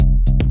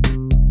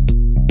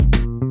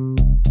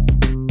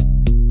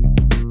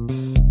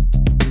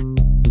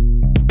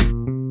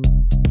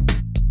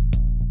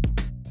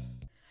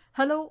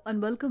Hello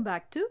and welcome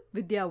back to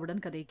வித்யாவுடன்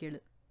கதை கேளு.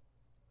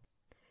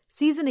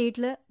 Season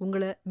 8ல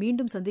உங்களை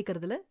மீண்டும்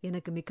சந்திக்கிறதுல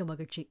எனக்கு மிக்க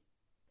மகிழ்ச்சி.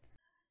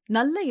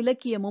 நல்ல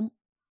இலக்கியமும்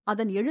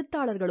அதன்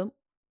எழுத்தாளர்களும்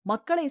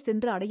மக்களை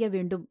சென்று அடைய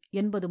வேண்டும்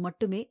என்பது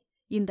மட்டுமே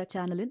இந்த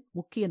சேனலின்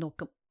முக்கிய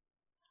நோக்கம்.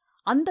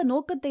 அந்த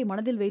நோக்கத்தை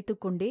மனதில்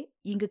வைத்துக்கொண்டே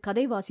இங்கு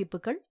கதை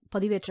வாசிப்புகள்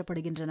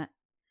பதிவேற்றப்படுகின்றன.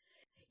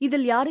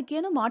 இதில்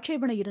யாருக்கேனும்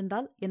ஆட்சேபனை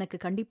இருந்தால் எனக்கு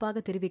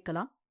கண்டிப்பாக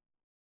தெரிவிக்கலாம்.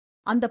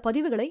 அந்த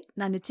பதிவுகளை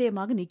நான்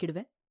நிச்சயமாக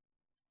நீக்கிடுவேன்.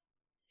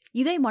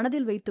 இதை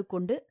மனதில்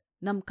வைத்துக்கொண்டு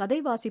நம் கதை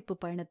வாசிப்பு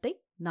பயணத்தை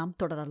நாம்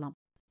தொடரலாம்.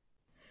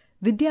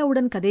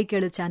 வித்யாவுடன் கதை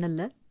கேளு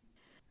சேனல்ல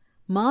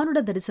மானுட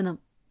தரிசனம்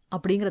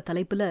அப்படிங்கிற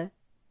தலைப்புல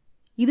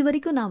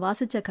இதுவரைக்கும் நான்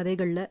வாசிச்ச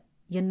கதைகள்ல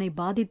என்னை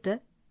பாதித்த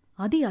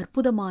அதி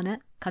அற்புதமான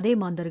கதை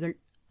மாந்தர்கள்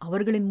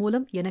அவர்களின்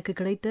மூலம் எனக்கு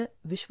கிடைத்த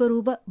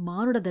விஸ்வரூப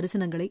மானுட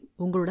தரிசனங்களை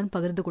உங்களுடன்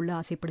பகிர்ந்து கொள்ள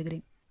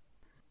ஆசைப்படுகிறேன்.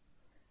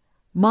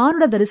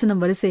 மானுட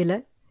தரிசனம்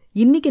வரிசையில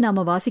இன்னைக்கு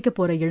நாம வாசிக்க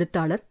போற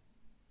எழுத்தாளர்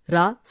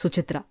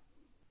சுசித்ரா.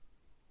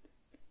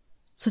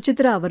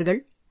 சுசித்ரா அவர்கள்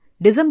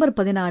டிசம்பர்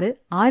 16,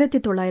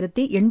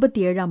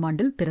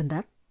 1987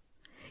 பிறந்தார்.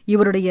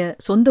 இவருடைய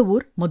சொந்த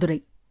ஊர் மதுரை.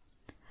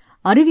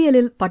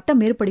 அறிவியலில் பட்ட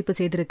மேற்படிப்பு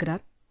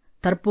செய்திருக்கிறார்.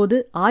 தற்போது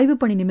ஆய்வு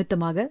பணி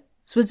நிமித்தமாக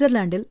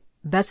சுவிட்சர்லாந்தில்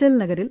பசெல்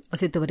நகரில்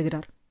வசித்து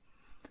வருகிறார்.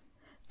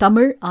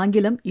 தமிழ்,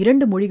 ஆங்கிலம்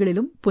 2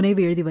 மொழிகளிலும்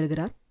புனைவு எழுதி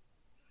வருகிறார்.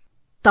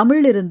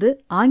 தமிழிலிருந்து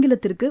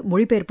ஆங்கிலத்திற்கு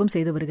மொழிபெயர்ப்பும்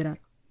செய்து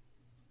வருகிறார்.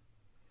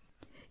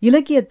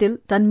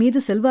 இலக்கியத்தில் தன் மீது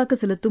செல்வாக்கு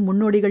செலுத்தும்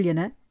முன்னோடிகள்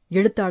என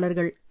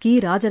எழுத்தாளர்கள் கி.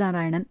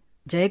 Rajanarayanan,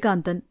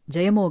 Jayakanthan,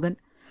 Jeyamohan,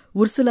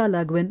 Ursula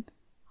Le Guin,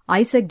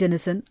 Isak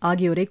Dinesen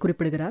ஆகியோரை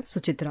குறிப்பிடுகிறார்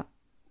சுசித்ரா.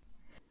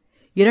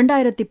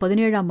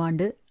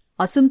 2017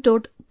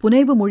 அசிம்டோட்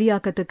புனைவு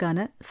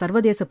மொழியாக்கத்துக்கான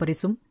சர்வதேச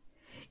பரிசும்,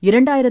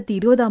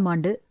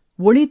 2020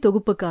 ஒளி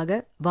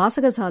தொகுப்புக்காக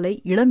வாசகசாலை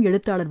இளம்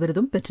எழுத்தாளர்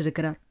விருதும்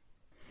பெற்றிருக்கிறார்.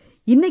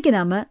 இன்னைக்கு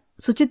நாம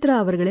சுசித்ரா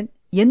அவர்களின்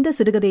எந்த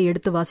சிறுகதையை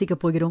எடுத்து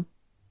வாசிக்கப் போகிறோம்?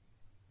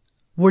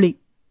 ஒளி.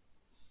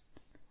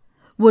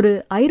 ஒரு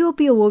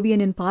ஐரோப்பிய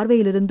ஓவியனின்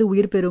பார்வையிலிருந்து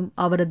உயிர் பெறும்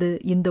அவரது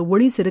இந்த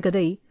ஒளி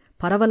சிறுகதை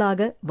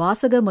பரவலாக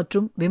வாசக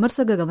மற்றும்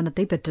விமர்சக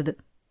கவனத்தை பெற்றது.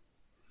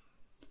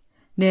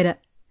 நேர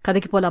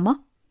கதைக்கு போலாமா?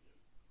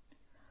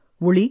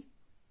 ஒளி.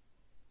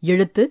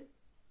 எழுத்து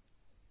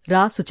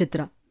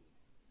சுசித்ரா.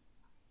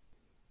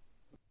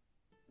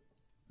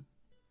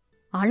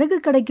 அழகு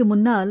கடைக்கு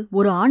முன்னால்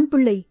ஒரு ஆண்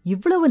பிள்ளை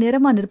இவ்வளவு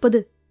நேரமா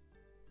நிற்பது?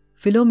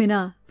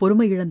 பிலோமினா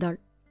பொறுமை இழந்தாள்.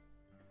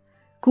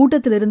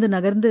 கூட்டத்திலிருந்து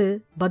நகர்ந்து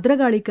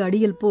பத்ரகாளிக்கு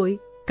அடியில் போய்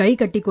கை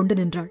கட்டிக்கொண்டு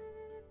நின்றாள்.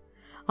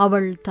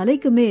 அவள்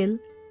தலைக்கு மேல்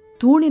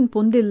தூணின்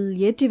பொந்தில்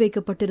ஏற்றி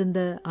வைக்கப்பட்டிருந்த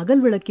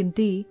அகல் விளக்கின்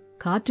தீ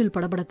காற்றில்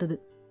படபடத்தது.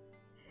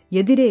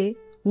 எதிரே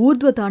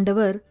ஊர்த்வ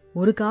தாண்டவர்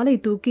ஒரு காலை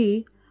தூக்கி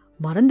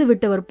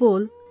மறந்துவிட்டவர்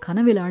போல்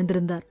கனவில்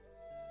ஆழ்ந்திருந்தார்.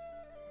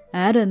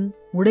 ஆரன்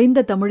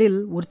உடைந்த தமிழில்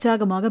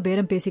உற்சாகமாக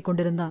பேரம் பேசிக்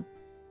கொண்டிருந்தான்.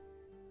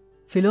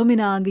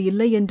 பிலோமினா அங்கு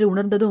இல்லை என்று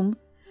உணர்ந்ததும்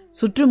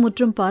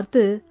சுற்றுமுற்றும்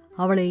பார்த்து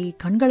அவளை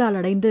கண்களால்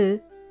அடைந்து,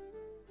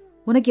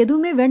 உனக்கு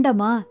எதுவுமே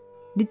வேண்டாமா,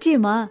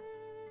 நிச்சயமா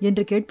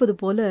என்று கேட்பது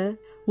போல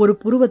ஒரு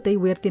புருவத்தை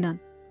உயர்த்தினான்.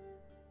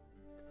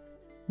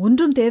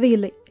 ஒன்றும்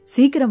தேவையில்லை,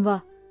 சீக்கிரம் வா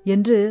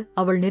என்று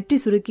அவள் நெற்றி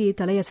சுருக்கி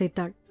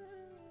தலையசைத்தாள்.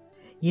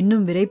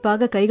 இன்னும்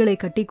விரைப்பாக கைகளை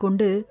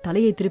கட்டிக்கொண்டு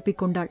தலையை திருப்பிக்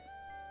கொண்டாள்.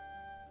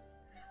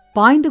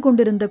 பாய்ந்து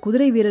கொண்டிருந்த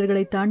குதிரை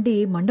வீரர்களை தாண்டி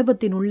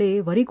மண்டபத்தின் உள்ளே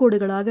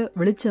வரிகோடுகளாக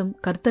வெளிச்சம்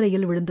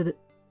கர்த்தரையில் விழுந்தது.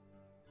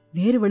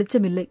 வேறு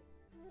வெளிச்சம் இல்லை,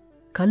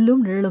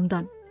 கல்லும்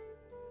நிழலும்தான்.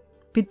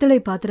 பித்தளை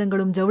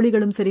பாத்திரங்களும்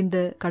ஜவுளிகளும் செறிந்த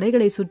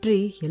கடைகளை சுற்றி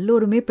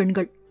எல்லோருமே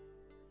பெண்கள்.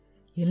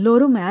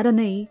 எல்லோரும்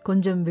ஆரனை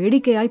கொஞ்சம்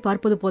வேடிக்கையாய்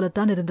பார்ப்பது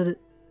போலத்தான் இருந்தது.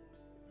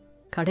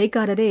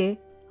 கடைக்காரரே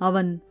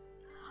அவன்,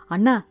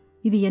 அண்ணா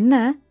இது என்ன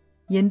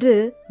என்று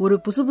ஒரு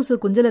புசுபுசு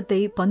குஞ்சலத்தை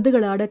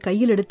பந்துகளாட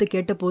கையில் எடுத்து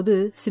கேட்டபோது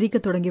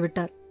சிரிக்கத்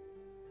தொடங்கிவிட்டார்.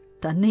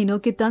 தன்னை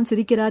நோக்கித்தான்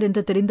சிரிக்கிறார்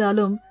என்று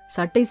தெரிந்தாலும்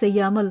சட்டை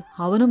செய்யாமல்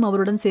அவனும்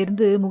அவருடன்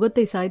சேர்ந்து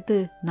முகத்தை சாய்த்து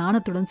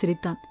நாணத்துடன்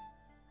சிரித்தான்.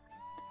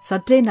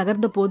 சற்றே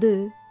நகர்ந்தபோது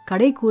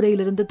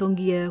கடைக்கூரையிலிருந்து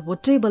தொங்கிய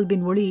ஒற்றை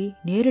பல்பின் ஒளி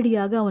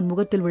நேரடியாக அவன்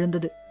முகத்தில்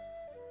விழுந்தது.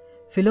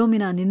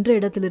 பிலோமினா நின்ற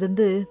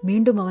இடத்திலிருந்து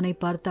மீண்டும் அவனை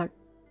பார்த்தாள்.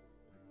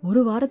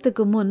 1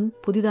 வாரத்துக்கு முன்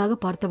புதிதாக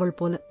பார்த்தவள்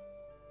போல.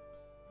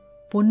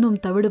 பொன்னும்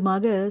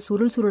தவிடுமாக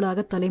சுருள்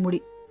சுருளாக தலைமுடி,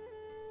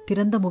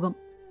 திறந்த முகம்,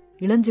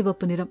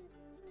 இளஞ்சிவப்பு நிறம்,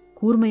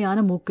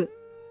 கூர்மையான மூக்கு,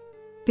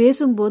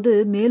 பேசும்போது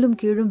மேலும்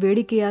கீழும்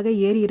வேடிக்கையாக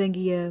ஏறி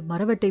இறங்கிய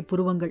மரவட்டை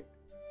புருவங்கள்.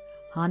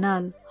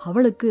 ஆனால்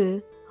அவளுக்கு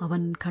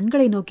அவன்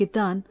கண்களை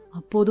நோக்கித்தான்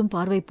அப்போதும்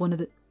பார்வை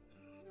போனது.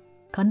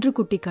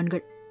 கன்றுக்குட்டி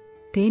கண்கள்,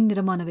 தேன்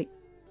நிறமானவை.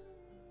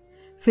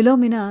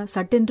 பிலோமினா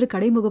சட்டென்று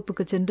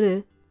கடைமுகப்புக்கு சென்று,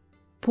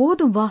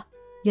 போதும் வா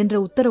என்ற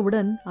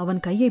உத்தரவுடன் அவன்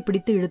கையை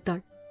பிடித்து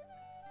இழுத்தாள்.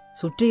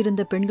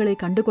 சுற்றியிருந்த பெண்களை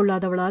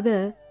கண்டுகொள்ளாதவளாக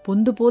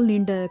பொந்து போல்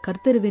நீண்ட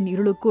கர்த்தருவின்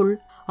இருளுக்குள்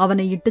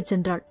அவனை இட்டுச்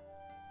சென்றாள்.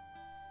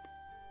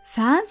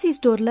 ஃபேன்சி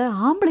ஸ்டோர்ல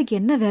ஆம்பளைக்கு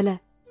என்ன வேலை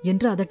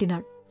என்று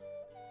அதட்டினாள்.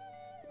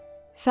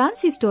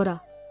 ஃபேன்சி ஸ்டோரா?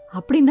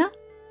 அப்படின்னா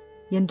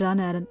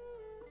என்றான் ஆரன்.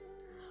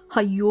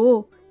 ஐயோ,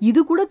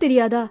 இது கூட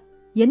தெரியாதா?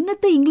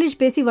 என்னத்தை இங்கிலீஷ்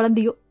பேசி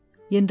வளர்ந்தியோ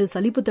என்று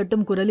சலிப்பு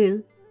தட்டும் குரலில்,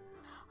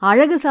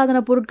 அழகு சாதன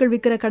பொருட்கள்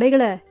விற்கிற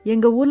கடைகளை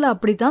எங்க ஊர்ல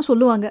அப்படித்தான்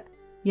சொல்லுவாங்க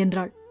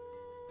என்றாள்.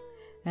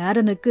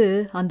 ஆரனுக்கு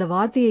அந்த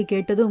வார்த்தையை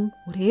கேட்டதும்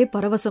ஒரே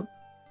பரவசம்.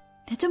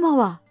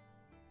 நிஜமாவா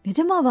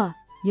நிஜமாவா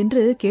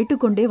என்று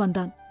கேட்டுக்கொண்டே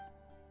வந்தான்.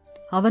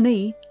 அவனை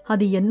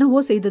அது என்னவோ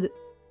செய்தது.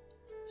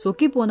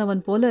 சொக்கி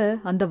போனவன் போல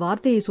அந்த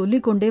வார்த்தையை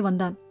சொல்லிக்கொண்டே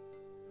வந்தான்.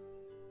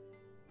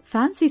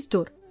 ஃபேன்சி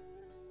ஸ்டோர்,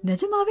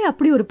 நிஜமாவே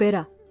அப்படி ஒரு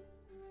பேரா?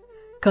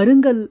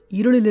 கருங்கல்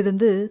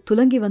இருளிலிருந்து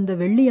துலங்கி வந்த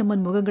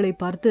வெள்ளியம்மன் முகங்களை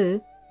பார்த்து,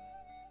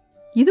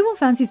 இதுவும்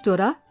ஃபேன்சி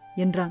ஸ்டோரா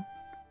என்றான்.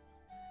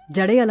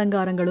 ஜடை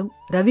அலங்காரங்களும்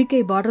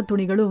ரவிக்கை பார்டர்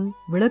துணிகளும்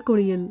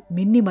விளக்கொளியில்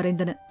மின்னி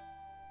மறைந்தன.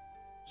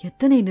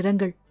 எத்தனை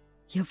நிறங்கள்,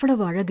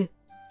 எவ்வளவு அழகு!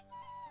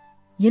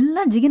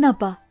 எல்லாம்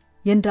ஜிகினாப்பா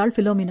என்றாள்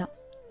பிலோமினா.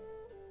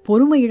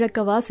 பொறுமை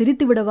இழக்கவா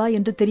சிரித்து விடவா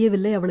என்று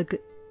தெரியவில்லை அவளுக்கு.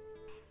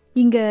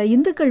 இங்க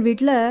இந்துக்கள்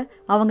வீட்ல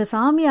அவங்க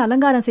சாமியை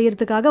அலங்காரம்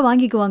செய்யறதுக்காக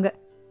வாங்கிக்குவாங்க.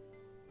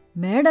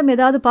 மேடம்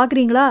ஏதாவது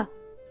பாக்குறீங்களா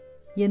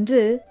என்று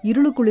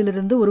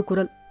இருளுக்குள்ளிலிருந்து ஒரு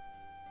குரல்.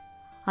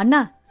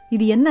 அண்ணா,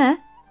 இது என்ன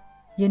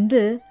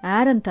என்று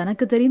ஆரன்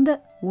தனக்கு தெரிந்த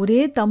ஒரே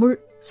தமிழ்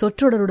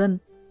சொற்றொடருடன்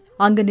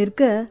அங்கு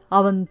நிற்க,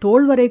 அவன்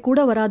தோள்வரை கூட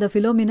வராத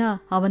பிலோமினா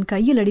அவன்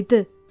கையில் அடித்து,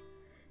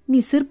 நீ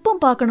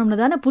சிற்பம் பார்க்கணும்னு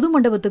தானே புது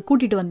மண்டபத்துக்கு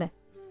கூட்டிட்டு வந்தேன்.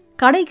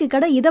 கடைக்கு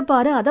கடை இதை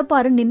பாரு அதை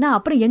பாருன்னு நின்னா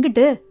அப்புறம்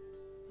எங்கிட்டு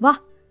வா,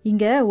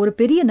 இங்க ஒரு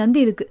பெரிய நந்தி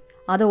இருக்கு,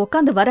 அத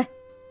உக்காந்து வர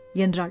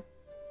என்றாள்.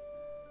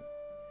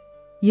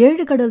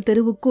 7 கடல்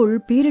தெருவுக்குள்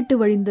பீரிட்டு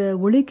வழிந்த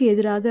ஒளிக்கு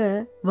எதிராக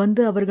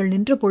வந்து அவர்கள்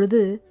நின்ற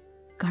பொழுது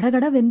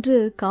கடகடவென்று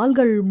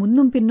கால்கள்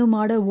முன்னும் பின்னும்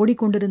ஆட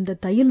ஓடிக்கொண்டிருந்த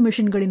தையல்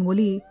மிஷின்களின்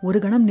ஒலி ஒரு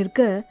கணம் நிற்க,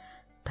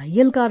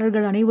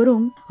 தையல்காரர்கள்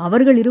அனைவரும்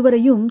அவர்கள்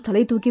இருவரையும்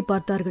தலை தூக்கி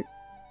பார்த்தார்கள்.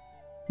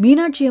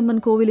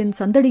 மீனாட்சியம்மன் கோவிலின்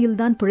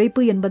சந்தடியில்தான்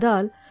பிழைப்பு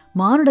என்பதால்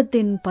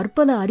மானுடத்தின்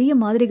பற்பல அரிய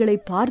மாதிரிகளை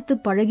பார்த்து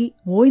பழகி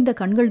ஓய்ந்த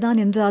கண்கள்தான்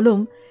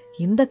என்றாலும்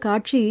இந்த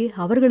காட்சி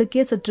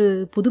அவர்களுக்கே சற்று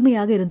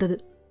புதுமையாக இருந்தது.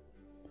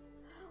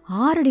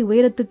 6 அடி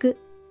உயரத்துக்கு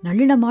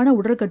நளினமான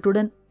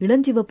உடற்கட்டுடன்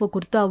இளஞ்சிவப்பு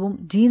குர்தாவும்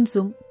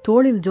ஜீன்ஸும்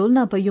தோளில்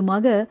ஜோல்னா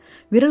பையுமாக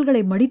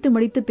விரல்களை மடித்து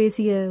மடித்து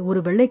பேசிய ஒரு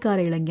வெள்ளைக்கார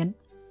இளைஞன்.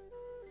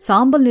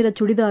 சாம்பல் நிற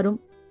சுடிதாரும்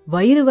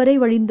வயிறு வரை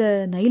வழிந்த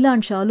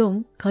நைலான் ஷாலும்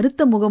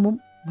கருத்த முகமும்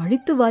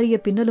வழித்து வாரிய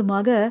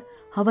பின்னலுமாக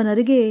அவன்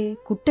அருகே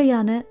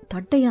குட்டையான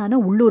தட்டையான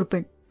உள்ளூர்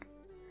பெண்.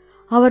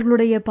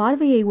 அவர்களுடைய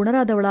பார்வையை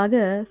உணராதவளாக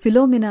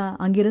பிலோமினா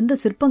அங்கிருந்த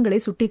சிற்பங்களை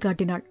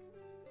சுட்டிக்காட்டினாள்.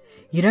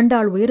 2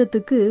 ஆள்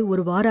உயரத்துக்கு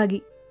ஒரு வாராகி,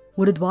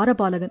 ஒரு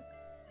துவாரபாலகன்,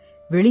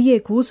 வெளியே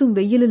கூசும்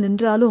வெயிலில்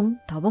நின்றாலும்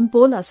தவம்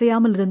போல்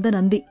அசையாமல் இருந்த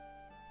நந்தி.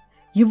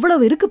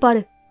 இவ்வளவு இருக்கு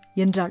பாரு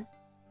என்றாள்.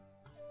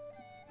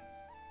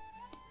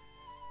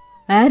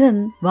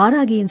 ஆரன்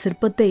வாராகியின்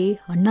சிற்பத்தை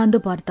அண்ணாந்து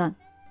பார்த்தான்.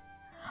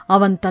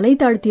 அவன் தலை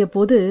தாழ்த்திய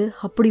போது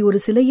அப்படி ஒரு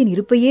சிலையின்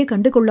இருப்பையே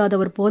கண்டு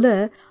கொள்ளாதவர் போல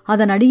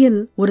அதன் அடியில்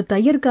ஒரு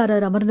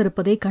தையற்காரர்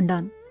அமர்ந்திருப்பதை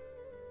கண்டான்.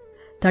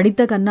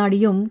 தடித்த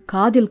கண்ணாடியும்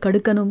காதில்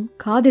கடுக்கனும்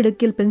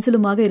காதிடுக்கில்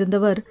பென்சிலுமாக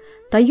இருந்தவர்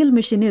தையல்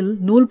மிஷினில்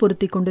நூல்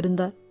பொருத்தி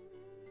கொண்டிருந்தார்.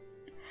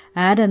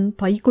 ஆரன்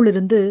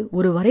பைக்குள்ளிருந்து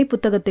ஒரு வரை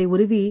புத்தகத்தை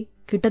உருவி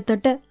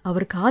கிட்டத்தட்ட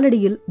அவர்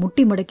காலடியில்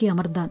முட்டி மடக்கி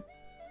அமர்ந்தான்.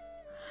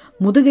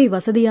 முதுகை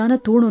வசதியான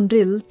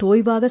தூணொன்றில்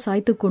தோய்வாக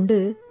சாய்த்துக்கொண்டு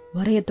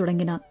வரையத்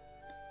தொடங்கினான்.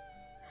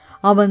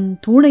 அவன்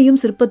தூணையும்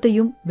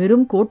சிற்பத்தையும்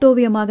வெறும்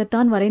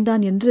கோட்டோவியமாகத்தான்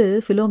வரைந்தான் என்று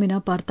பிலோமினா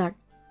பார்த்தாள்.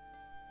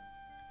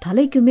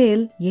 தலைக்கு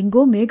மேல்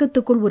எங்கோ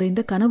மேகத்துக்குள்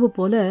உறைந்த கனவு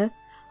போல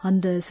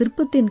அந்த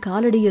சிற்பத்தின்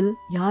காலடியில்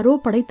யாரோ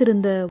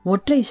படைத்திருந்த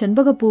ஒற்றை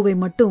செண்பகப்பூவை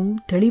மட்டும்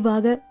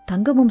தெளிவாக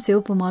தங்கமும்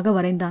சிவப்புமாக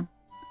வரைந்தான்.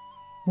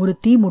 ஒரு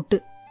தீமுட்டு.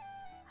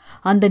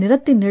 அந்த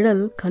நிறத்தின்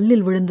நிழல்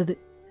கல்லில் விழுந்தது.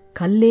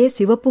 கல்லே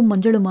சிவப்பும்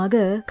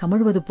மஞ்சளுமாக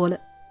கமழ்வது போல.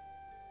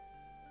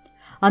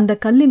 அந்த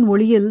கல்லின்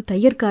ஒளியில்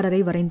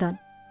தையற்காரரை வரைந்தான்.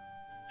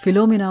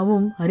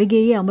 பிலோமினாவும்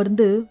அருகேயே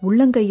அமர்ந்து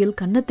உள்ளங்கையில்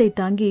கன்னத்தை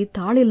தாங்கி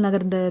தாளில்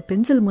நகர்ந்த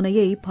பென்சில்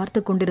முனையை பார்த்து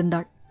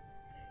கொண்டிருந்தாள்.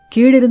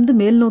 கீழிருந்து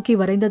மேல் நோக்கி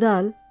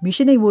வரைந்ததால்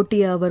மிஷினை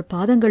ஓட்டிய அவர்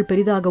பாதங்கள்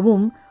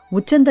பெரிதாகவும்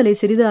உச்சந்தலை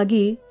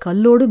சிறிதாகி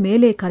கல்லோடு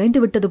மேலே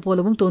கரைந்து விட்டது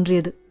போலவும்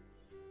தோன்றியது.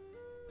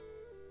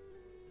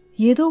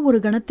 ஏதோ ஒரு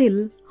கணத்தில்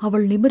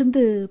அவள்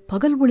நிமிர்ந்து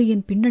பகல்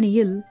ஒளியின்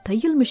பின்னணியில்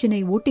தையல்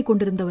மிஷினை ஓட்டிக்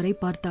கொண்டிருந்தவரை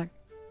பார்த்தாள்.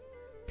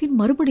 பின்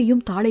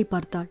மறுபடியும் தாளை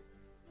பார்த்தாள்.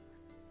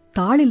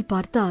 தாளில்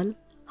பார்த்தால்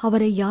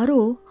அவரை யாரோ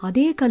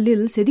அதே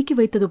கல்லில் செதுக்கி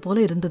வைத்தது போல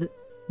இருந்தது.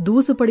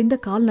 தூசு படிந்த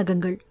கால்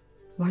நகங்கள்,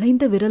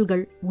 வளைந்த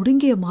விரல்கள்,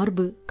 ஒடுங்கிய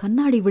மார்பு,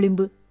 கண்ணாடி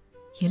விளிம்பு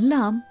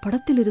எல்லாம்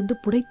படத்திலிருந்து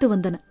புடைத்து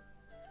வந்தன.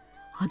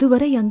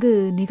 அதுவரை அங்கு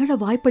நிகழ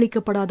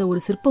வாய்ப்பளிக்கப்படாத ஒரு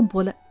சிற்பம்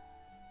போல,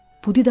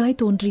 புதிதாய்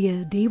தோன்றிய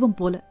தெய்வம்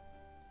போல.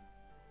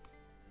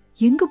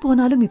 எங்கு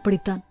போனாலும்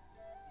இப்படித்தான்.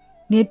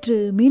 நேற்று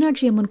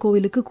மீனாட்சி அம்மன்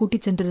கோவிலுக்கு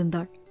கூட்டிச்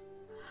சென்றிருந்தாள்.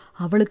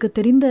 அவளுக்கு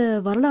தெரிந்த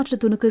வரலாற்று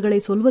துணுக்குகளை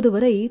சொல்வது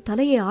வரை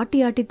தலையை ஆட்டி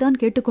ஆட்டித்தான்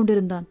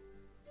கேட்டுக்கொண்டிருந்தான்.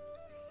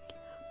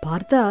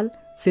 பார்த்தால்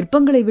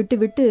சிற்பங்களை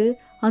விட்டுவிட்டு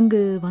அங்கு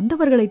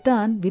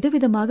வந்தவர்களைத்தான்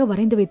விதவிதமாக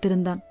வரைந்து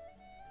வைத்திருந்தான்.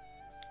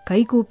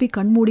 கைகூப்பி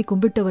கண்மூடி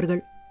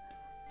கும்பிட்டவர்கள்,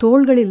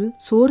 தோள்களில்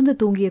சோர்ந்து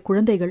தூங்கிய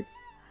குழந்தைகள்,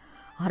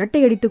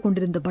 அரட்டையடித்துக்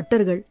கொண்டிருந்த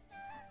பட்டர்கள்,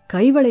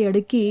 கைவளை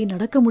அடுக்கி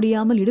நடக்க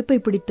முடியாமல் இடுப்பை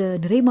பிடித்த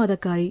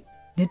நிறைமாதக்காரி,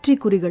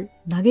 நெற்றிக்குறிகள்,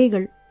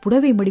 நகைகள்,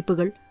 புடவை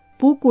மடிப்புகள்,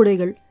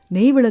 பூக்கூடைகள்,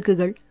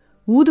 நெய்விளக்குகள்,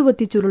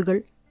 ஊதுவத்திச்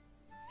சுருள்கள்.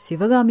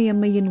 சிவகாமி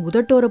அம்மையின்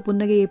உதட்டோர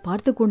புன்னகையை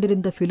பார்த்து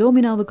கொண்டிருந்த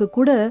பிலோமினாவுக்கு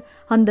கூட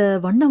அந்த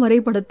வண்ண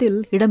வரைபடத்தில்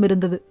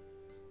இடமிருந்தது.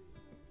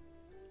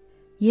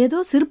 ஏதோ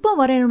சிற்பம்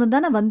வரையணும்னு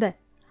தானே வந்த,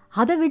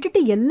 அதை விட்டுட்டு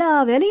எல்லா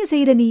வேலையும்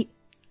செய்யற நீ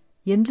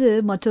என்று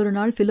மற்றொரு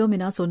நாள்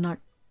பிலோமினா சொன்னாள்.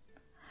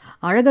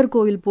 அழகர்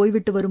கோவில்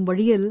போய்விட்டு வரும்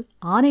வழியில்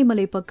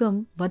ஆனைமலை பக்கம்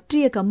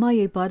வற்றிய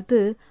கம்மாயை பார்த்து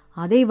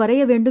அதை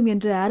வரைய வேண்டும்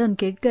என்று ஆரன்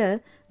கேட்க,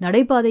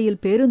 நடைபாதையில்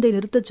பேருந்தை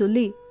நிறுத்தச்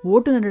சொல்லி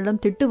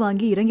ஓட்டுநரிடம் திட்டு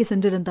வாங்கி இறங்கி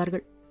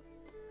சென்றிருந்தார்கள்.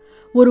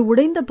 ஒரு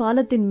உடைந்த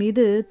பாலத்தின்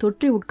மீது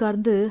தொற்றி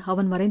உட்கார்ந்து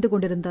அவன் வரைந்து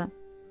கொண்டிருந்தான்.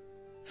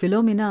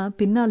 பிலோமினா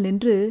பின்னால்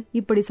நின்று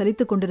இப்படி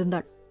சலித்துக்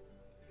கொண்டிருந்தாள்.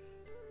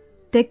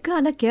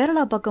 தெற்கால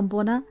கேரளா பக்கம்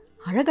போனா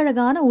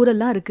அழகழகான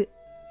ஊரெல்லாம் இருக்கு,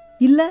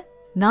 இல்ல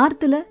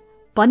நார்த்துல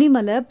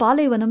பனிமலை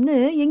பாலைவனம்னு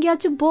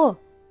எங்கேயாச்சும் போ.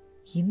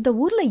 இந்த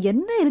ஊர்ல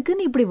என்ன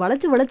இருக்குன்னு இப்படி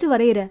வளைச்சு வளைச்சு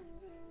வரையிற,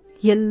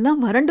 எல்லாம்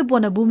வறண்டு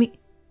போன பூமி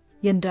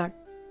என்றாள்.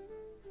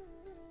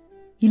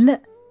 இல்ல,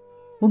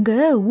 உங்க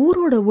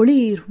ஊரோட ஒளி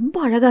ரொம்ப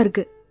அழகா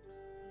இருக்கு.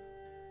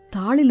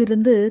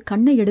 தாளிலிருந்து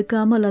கண்ணை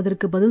எடுக்காமல்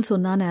அதற்கு பதில்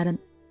சொன்னான் ஆரன்.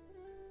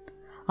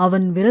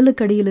 அவன்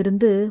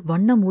விரலுக்கடியிலிருந்து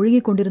வண்ணம்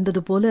ஒழுகிக்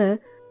கொண்டிருந்தது போல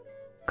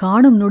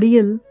காணும்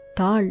நொடியில்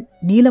தாள்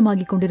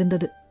நீலமாகிக்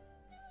கொண்டிருந்தது.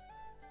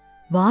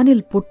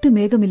 வானில் பொட்டு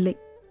மேகமில்லை.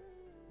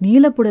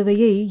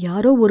 நீலப்புடவையை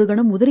யாரோ ஒரு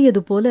கணம்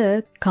உதறியது போல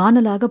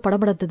காணலாக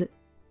படபடத்தது.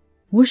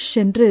 உஷ்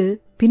என்று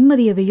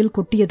பின்மதிய வெயில்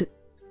கொட்டியது.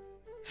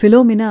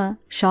 பிலோமினா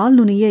ஷால்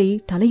நுனியை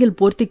தலையில்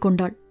போர்த்திக்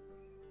கொண்டாள்.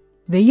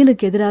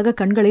 வெயிலுக்கு எதிராக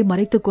கண்களை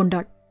மறைத்துக்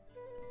கொண்டாள்.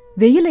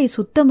 வெயிலை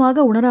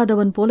சுத்தமாக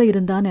உணராதவன் போல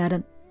இருந்தான்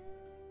ஆரன்.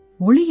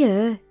 ஒளிய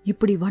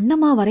இப்படி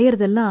வண்ணமா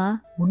வரையறதெல்லாம்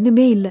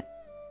ஒண்ணுமே இல்ல.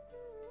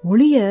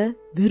 ஒளிய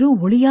வெறும்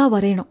ஒளியா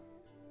வரையணும்.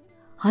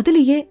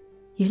 அதுலயே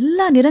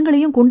எல்லா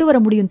நிறங்களையும் கொண்டு வர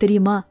முடியும்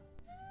தெரியுமா?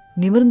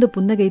 நிமிர்ந்து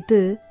புன்னகைத்து,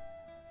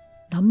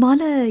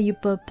 நம்மால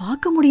இப்ப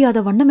பார்க்க முடியாத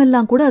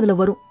வண்ணமெல்லாம் கூட அதுல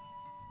வரும்.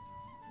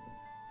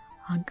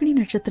 அக்னி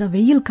நட்சத்திரம்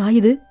வெயில்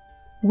காயுது,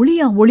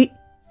 ஒளியா ஒளி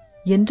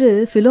என்று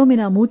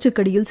பிலோமினா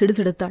மூச்சுக்கடியில்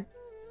சிடுசிடுத்தாள்.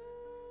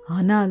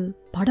 ஆனால்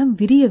படம்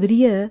விரிய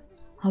விரிய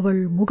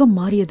அவள் முகம்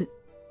மாறியது.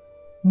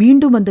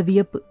 மீண்டும் அந்த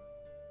வியப்பு.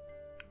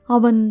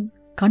 அவன்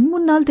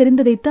கண்முன்னால்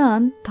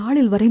தெரிந்ததைத்தான்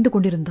தாளில் வரைந்து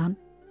கொண்டிருந்தான்.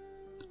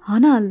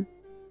 ஆனால்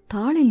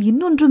தாளில்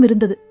இன்னொன்றும்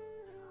இருந்தது.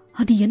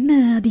 அது என்ன,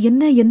 அது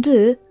என்ன என்று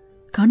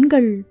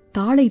கண்கள்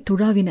தாளை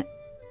துழாவின.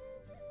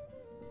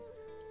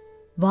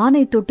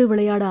 வானை தொட்டு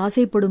விளையாட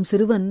ஆசைப்படும்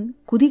சிறுவன்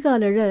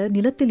குதிகாலழ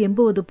நிலத்தில்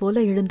எம்புவது போல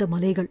எழுந்த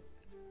மலைகள்,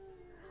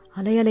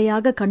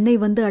 அலையலையாக கண்ணை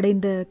வந்து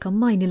அடைந்த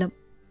கம்மாய் நிலம்.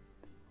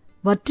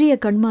 வற்றிய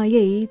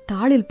கண்மாயை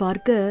தாளில்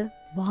பார்க்க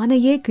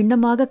வானையே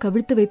கிண்ணமாக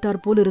கவிழ்த்து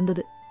வைத்தாற் போல்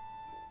இருந்தது.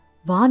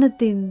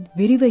 வானத்தின்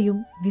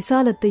விரிவையும்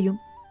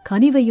விசாலத்தையும்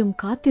கனிவையும்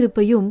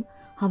காத்திருப்பையும்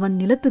அவன்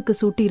நிலத்துக்கு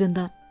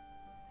சூட்டியிருந்தான்.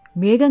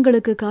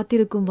 மேகங்களுக்கு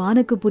காத்திருக்கும்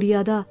வானுக்கு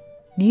புரியாதா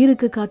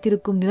நீருக்கு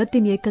காத்திருக்கும்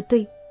நிலத்தின் ஏக்கத்தை?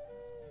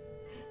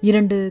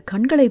 2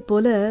 கண்களைப்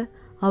போல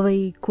அவை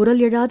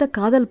குரல் எழாத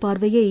காதல்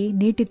பார்வையை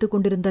நீட்டித்துக்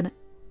கொண்டிருந்தன.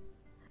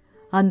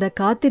 அந்த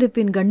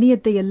காத்திருப்பின்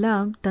கண்ணியத்தை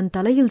எல்லாம் தன்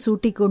தலையில்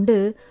சூட்டிக்கொண்டு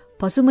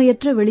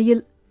பசுமையற்ற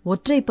வெளியில்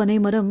ஒற்றை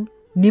பனைமரம்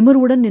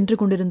நிமிர்வுடன் நின்று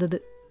கொண்டிருந்தது.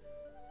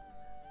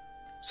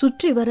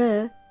 சுற்றி வர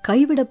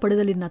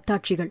கைவிடப்படுதலின்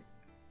அத்தாட்சிகள்,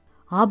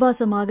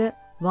 ஆபாசமாக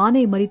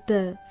வானை மறித்த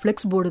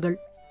பிளெக்ஸ் போர்டுகள்,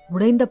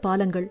 உடைந்த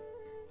பாலங்கள்,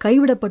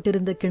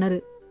 கைவிடப்பட்டிருந்த கிணறு,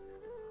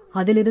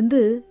 அதிலிருந்து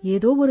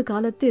ஏதோ ஒரு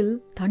காலத்தில்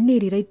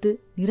தண்ணீர் இறைத்து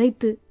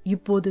நிறைத்து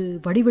இப்போது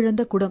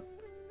வடிவிழந்த குடம்,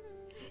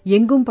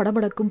 எங்கும்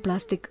படபடக்கும்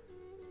பிளாஸ்டிக்,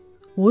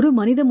 ஒரு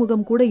மனித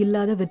முகம் கூட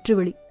இல்லாத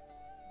வெற்றுவெளி,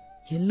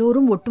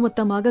 எல்லோரும்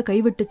ஒட்டுமொத்தமாக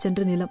கைவிட்டுச்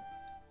சென்ற நிலம்.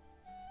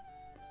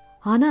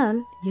 ஆனால்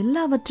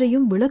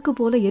எல்லாவற்றையும் விளக்கு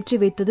போல ஏற்றி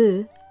வைத்தது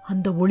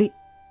அந்த ஒளி.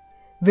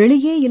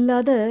 வெளியே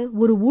இல்லாத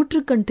ஒரு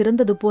ஊற்றுக்கண்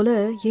திறந்தது போல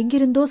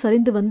எங்கிருந்தோ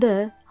சரிந்து வந்த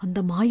அந்த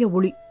மாய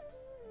ஒளி.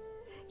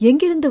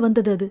 எங்கிருந்து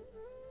வந்தது அது?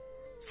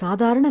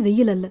 சாதாரண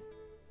வெயில் அல்ல,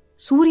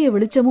 சூரிய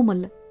வெளிச்சமும்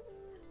அல்ல,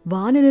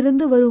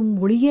 வானிலிருந்து வரும்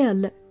ஒளியே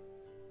அல்ல.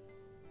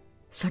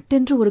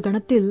 சட்டென்று ஒரு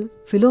கணத்தில்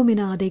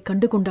பிலோமினா அதை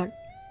கண்டு கொண்டாள்.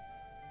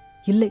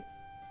 இல்லை,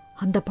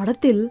 அந்த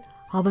படத்தில்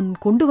அவன்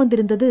கொண்டு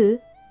வந்திருந்தது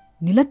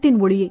நிலத்தின்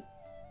ஒளியை.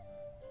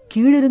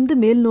 கீழிருந்து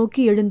மேல்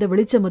நோக்கி எழுந்த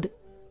வெளிச்சம் அது.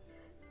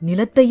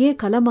 நிலத்தையே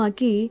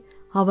கலமாக்கி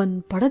அவன்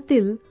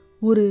படத்தில்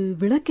ஒரு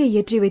விளக்கை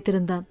ஏற்றி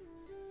வைத்திருந்தான்.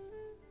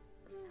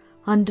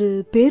 அன்று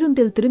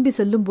பேருந்தில் திரும்பி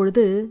செல்லும்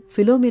பொழுது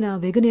பிலோமினா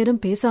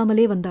வெகுநேரம்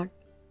பேசாமலே வந்தாள்.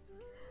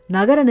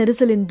 நகர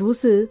நெரிசலின்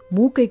தூசு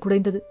மூக்கை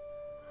குடைந்தது.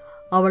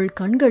 அவள்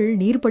கண்கள்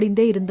நீர்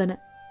படிந்தே இருந்தன.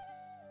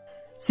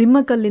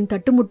 சிம்மக்கல்லின்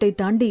தட்டுமுட்டை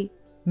தாண்டி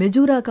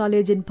மெஜூரா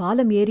காலேஜின்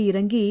பாலம் ஏறி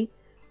இறங்கி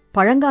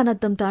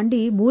பழங்கானத்தம்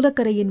தாண்டி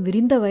மூலக்கரையின்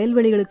விரிந்த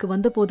வயல்வெளிகளுக்கு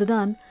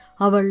வந்தபோதுதான்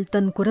அவள்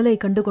தன் குரலை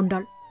கண்டு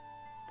கொண்டாள்.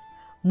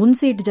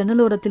 முன்சீட்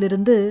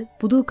ஜன்னலோரத்திலிருந்து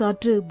புது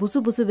காற்று புசு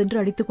புசுவென்று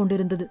அடித்துக்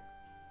கொண்டிருந்தது.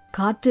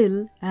 காற்றில்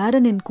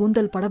ஆரனின்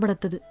கூந்தல்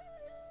படபடத்தது.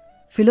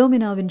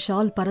 பிலோமினாவின்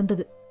ஷால்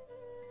பறந்தது.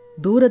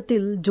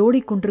 தூரத்தில்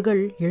ஜோடி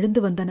குன்றுகள்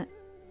எழுந்து வந்தன.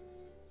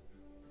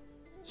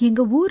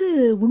 எங்க ஊரு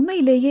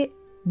உண்மையிலேயே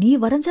நீ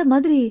வரைஞ்ச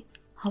மாதிரி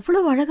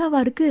அவ்வளவு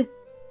அழகாவா இருக்கு?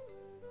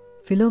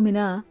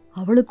 பிலோமினா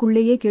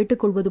அவளுக்குள்ளேயே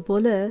கேட்டுக்கொள்வது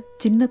போல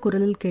சின்ன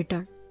குரலில்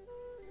கேட்டாள்.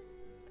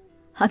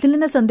 அதில்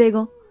என்ன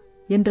சந்தேகம்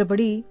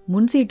என்றபடி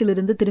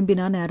முன்சீட்டிலிருந்து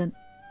திரும்பினான் ஆரன்.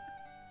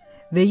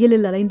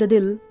 வெயிலில்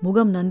அலைந்ததில்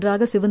முகம்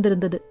நன்றாக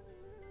சிவந்திருந்தது.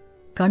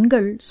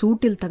 கண்கள்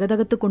சூட்டில்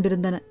தகதகத்துக்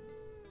கொண்டிருந்தன.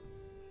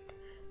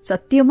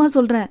 சத்தியமா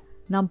சொல்றேன்,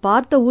 நான்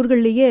பார்த்த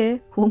ஊர்கள்லேயே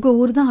உங்க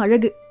ஊர் தான்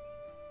அழகு.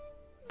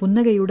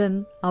 புன்னகையுடன்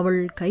அவள்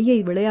கையை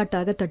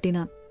விளையாட்டாக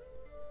தட்டினான்.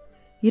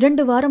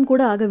 2 வாரம்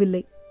கூட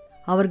ஆகவில்லை.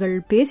 அவர்கள்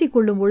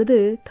பேசிக்கொள்ளும் பொழுது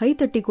கை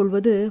தட்டிக்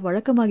கொள்வது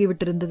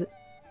வழக்கமாகிவிட்டிருந்தது.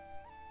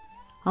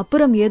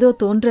 அப்புறம் ஏதோ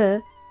தோன்ற,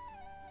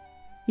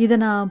 இத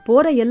நான்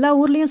போற எல்லா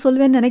ஊர்லயும்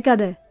சொல்வேன்னு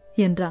நினைக்காத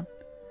என்றான்.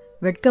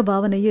 வெட்க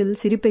பாவனையில்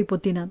சிரிப்பை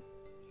பொத்தினான்.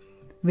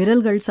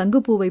 விரல்கள்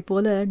சங்குப்பூவைப்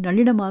போல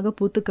நளினமாக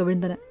பூத்து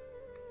கவிழ்ந்தன.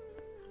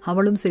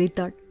 அவளும்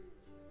சிரித்தாள்.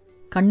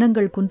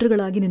 கன்னங்கள்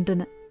குன்றுகளாகி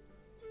நின்றன.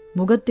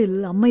 முகத்தில்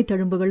அம்மை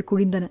தழும்புகள்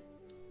குழிந்தன.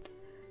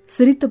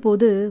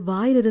 சிரித்தபோது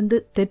வாயிலிருந்து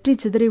தெற்றி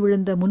சிதறி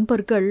விழுந்த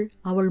முன்பற்கள்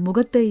அவள்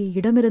முகத்தை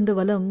இடமிருந்து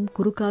வலம்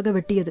குறுக்காக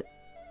வெட்டியது.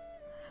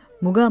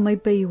 முக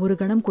அமைப்பை ஒரு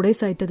கணம்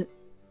குடைசாய்த்தது.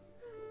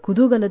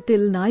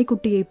 குதூகலத்தில்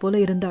நாய்க்குட்டியைப் போல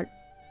இருந்தாள்.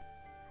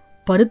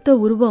 பருத்த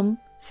உருவம்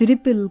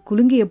சிரிப்பில்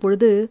குலுங்கிய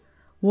பொழுது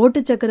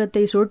ஓட்டுச்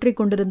சக்கரத்தை சுழற்றிக்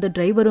கொண்டிருந்த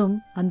டிரைவரும்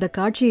அந்த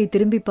காட்சியை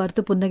திரும்பி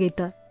பார்த்து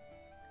புன்னகைத்தார்.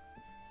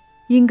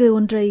 இங்கு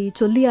ஒன்றை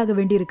சொல்லியாக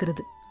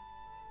வேண்டியிருக்கிறது.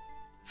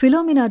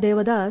 பிலோமினா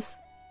தேவதாஸ்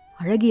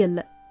அழகியல்ல.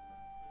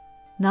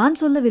 நான்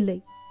சொல்லவில்லை.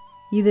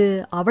 இது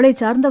அவளை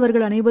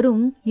சார்ந்தவர்கள்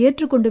அனைவரும்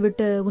ஏற்றுக்கொண்டு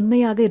விட்ட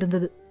உண்மையாக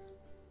இருந்தது.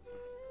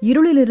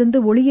 இருளிலிருந்து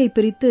ஒளியை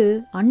பிரித்து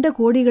அண்ட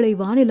கோடிகளை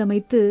வானில்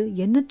அமைத்து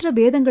எண்ணற்ற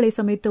பேதங்களை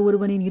சமைத்த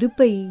ஒருவனின்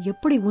இருப்பை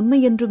எப்படி உண்மை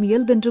என்றும்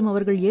இயல்பென்றும்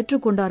அவர்கள்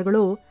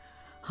ஏற்றுக்கொண்டார்களோ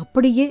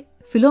அப்படியே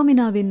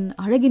பிலோமினாவின்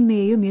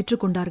அழகின்மையையும்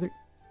ஏற்றுக்கொண்டார்கள்.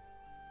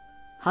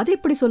 அதை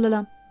எப்படி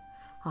சொல்லலாம்?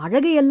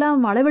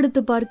 அழகையெல்லாம்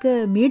அளவெடுத்து பார்க்க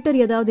மீட்டர்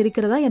ஏதாவது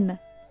இருக்கிறதா என்ன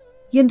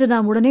என்று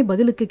நாம் உடனே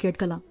பதிலுக்கு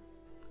கேட்கலாம்.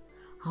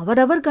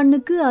 அவரவர்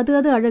கண்ணுக்கு அது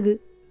அது அழகு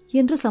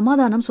என்று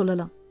சமாதானம்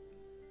சொல்லலாம்.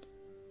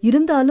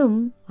 இருந்தாலும்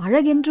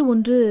அழகென்று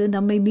ஒன்று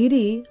நம்மை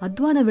மீறி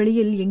அத்வான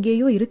வெளியில்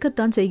எங்கேயோ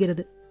இருக்கத்தான்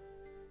செய்கிறது.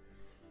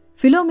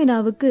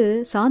 பிலோமினாவுக்கு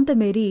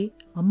சாந்தமேரி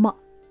அம்மா,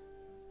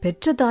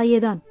 பெற்ற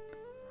தாயேதான்.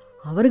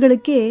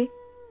 அவர்களுக்கே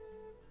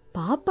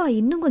பாப்பா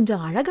இன்னும்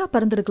கொஞ்சம் அழகா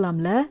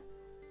பறந்திருக்கலாம்ல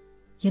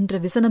என்ற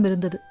விசனம்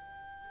இருந்தது.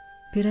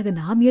 பிறகு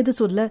நாம் ஏது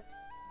சொல்ல?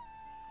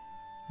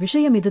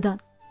 விஷயம்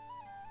இதுதான்.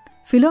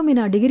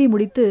 பிலோமினா டிகிரி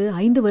முடித்து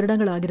 5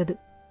 வருடங்கள் ஆகிறது.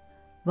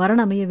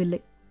 வரன் அமையவில்லை.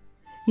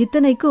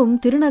 இத்தனைக்கும்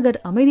திருநகர்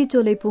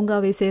அமைதிச்சோலை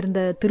பூங்காவை சேர்ந்த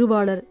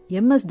திருவாளர்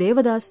MS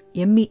தேவதாஸ்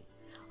ME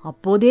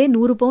அப்போதே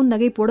 100 பவுன்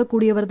நகை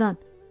போடக்கூடியவர்தான்.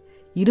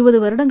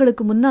 20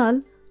 வருடங்களுக்கு முன்னால்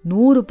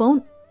 100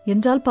 பவுன்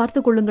என்றால்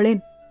பார்த்துக்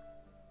கொள்ளுங்களேன்.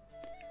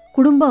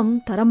 குடும்பம்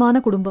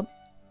தரமான குடும்பம்.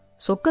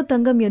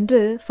 சொக்கத்தங்கம்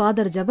என்று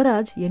ஃபாதர்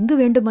ஜபராஜ் எங்கு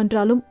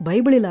வேண்டுமென்றாலும்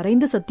பைபிளில்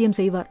அறைந்து சத்தியம்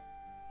செய்வார்.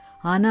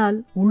 ஆனால்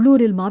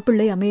உள்ளூரில்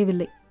மாப்பிள்ளை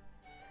அமையவில்லை.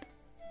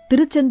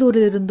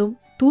 திருச்செந்தூரிலிருந்தும்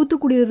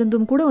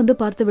தூத்துக்குடியிலிருந்தும் கூட வந்து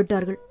பார்த்து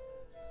விட்டார்கள்.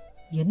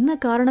 என்ன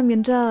காரணம்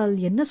என்றால்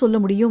என்ன சொல்ல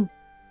முடியும்?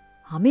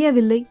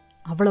 அமையவில்லை,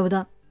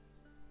 அவ்வளவுதான்.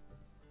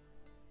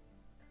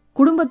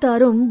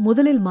 குடும்பத்தாரும்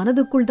முதலில்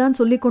மனதுக்குள் தான்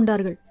சொல்லிக்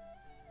கொண்டார்கள்.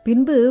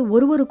 பின்பு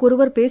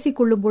ஒருவருக்கொருவர்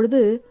பேசிக்கொள்ளும்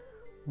பொழுது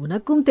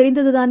உனக்கும்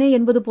தெரிந்ததுதானே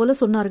என்பது போல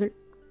சொன்னார்கள்.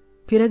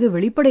 பிறகு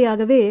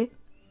வெளிப்படையாகவே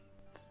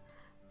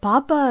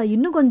பாப்பா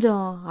இன்னும்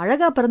கொஞ்சம்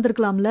அழகா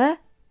பறந்திருக்கலாம்ல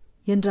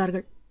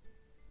என்றார்கள்.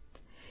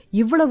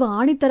 இவ்வளவு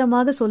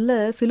ஆணித்தரமாக சொல்ல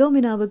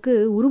பிலோமினாவுக்கு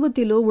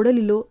உருவத்திலோ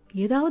உடலிலோ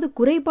ஏதாவது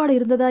குறைபாடு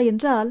இருந்ததா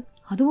என்றால்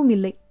அதுவும்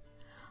இல்லை.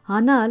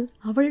 ஆனால்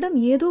அவளிடம்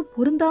ஏதோ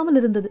பொருந்தாமல்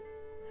இருந்தது.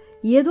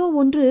 ஏதோ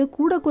ஒன்று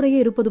கூட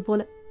குறைய இருப்பது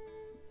போல.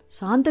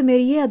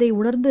 சாந்தமேரியே அதை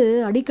உணர்ந்து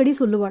அடிக்கடி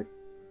சொல்லுவாள்.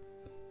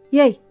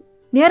 ஏய்,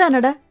 நேரா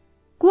நட,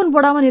 கூன்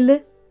போடாம நில்லு,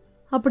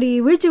 அப்படி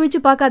விழிச்சு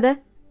விழிச்சு பார்க்காத.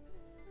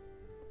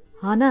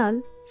 ஆனால்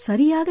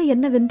சரியாக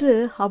என்னவென்று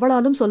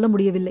அவளாலும் சொல்ல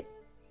முடியவில்லை.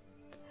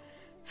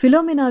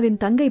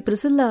 பிலோமினாவின் தங்கை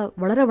பிரிசில்லா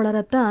வளர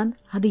வளரத்தான்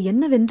அது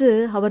என்னவென்று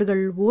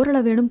அவர்கள்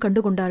ஓரளவேனும்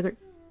கண்டுகொண்டார்கள்.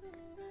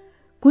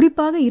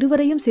 குறிப்பாக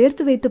இருவரையும்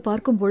சேர்த்து வைத்து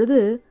பார்க்கும் பொழுது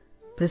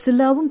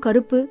பிரிசில்லாவும்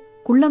கருப்பு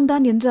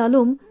குள்ளம்தான்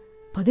என்றாலும்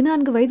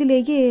 14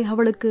 வயதிலேயே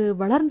அவளுக்கு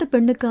வளர்ந்த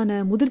பெண்ணுக்கான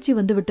முதிர்ச்சி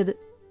வந்துவிட்டது.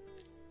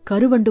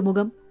 கருவண்டு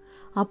முகம்,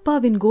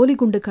 அப்பாவின்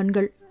கோலிகுண்டு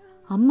கண்கள்,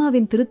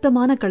 அம்மாவின்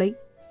திருத்தமான கலை,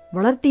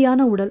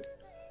 வளர்த்தியான உடல்,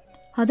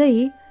 அதை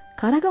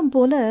கனகம்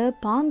போல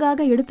பாங்காக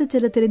எடுத்துச்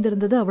செல்ல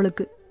தெரிந்திருந்தது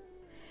அவளுக்கு.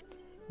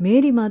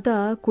 மேரி மாதா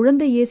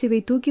குழந்தை இயேசுவை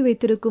தூக்கி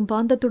வைத்திருக்கும்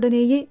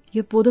பாந்தத்துடனேயே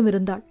எப்போதும்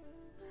இருந்தாள்.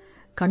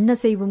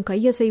 கண்ணசைவும்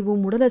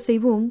கையசைவும்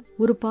உடலசைவும்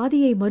ஒரு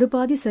பாதியை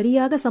மறுபாதி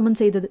சரியாக சமன்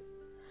செய்தது.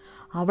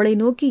 அவளை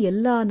நோக்கி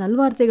எல்லா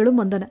நல்வார்த்தைகளும்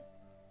வந்தன.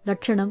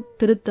 லட்சணம்,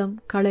 திருத்தம்,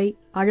 கலை,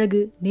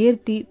 அழகு,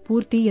 நேர்த்தி,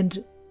 பூர்த்தி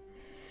என்று.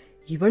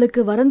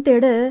 இவளுக்கு வரன்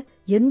தேட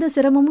எந்த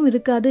சிரமமும்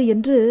இருக்காது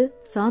என்று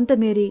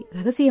சாந்தமேரி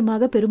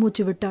ரகசியமாக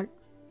பெருமூச்சு விட்டாள்.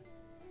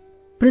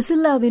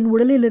 பிரிசில்லாவின்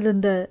உடலில்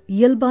இருந்த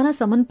இயல்பான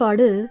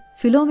சமன்பாடு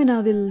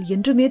பிலோமினாவில்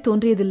என்றுமே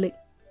தோன்றியதில்லை.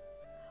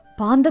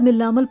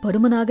 பாந்தமில்லாமல்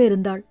பருமனாக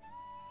இருந்தாள்.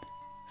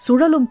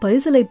 சுழலும்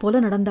பரிசலை போல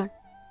நடந்தாள்.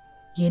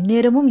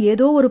 எந்நேரமும்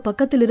ஏதோ ஒரு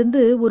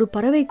பக்கத்திலிருந்து ஒரு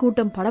பறவை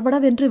கூட்டம்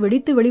படபடவென்று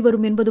வெடித்து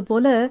வெளிவரும் என்பது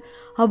போல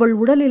அவள்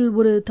உடலில்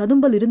ஒரு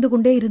ததும்பல் இருந்து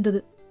கொண்டே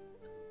இருந்தது.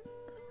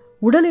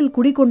 உடலில்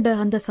குடிகொண்ட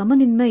அந்த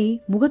சமனின்மை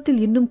முகத்தில்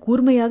இன்னும்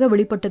கூர்மையாக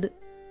வெளிப்பட்டது.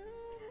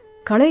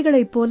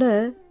 களைகளைப் போல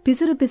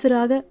பிசிறு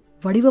பிசிறாக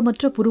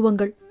வடிவமற்ற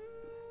புருவங்கள்,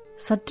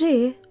 சற்றே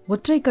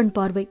ஒற்றை கண்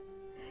பார்வை,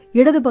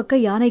 இடது பக்க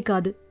யானை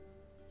காது,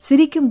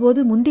 சிரிக்கும்போது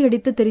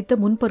முந்தியடித்து தெரித்த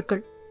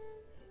முன்பற்கள்,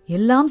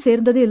 எல்லாம்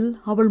சேர்ந்ததில்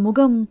அவள்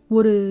முகம்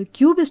ஒரு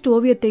கியூபிஸ்ட்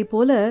ஓவியத்தைப்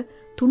போல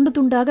துண்டு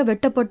துண்டாக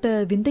வெட்டப்பட்ட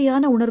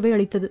விந்தையான உணர்வை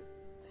அளித்தது.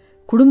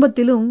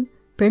 குடும்பத்திலும்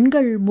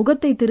பெண்கள்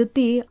முகத்தை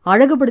திருத்தி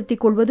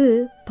அழகுபடுத்திக் கொள்வது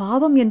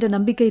பாவம் என்ற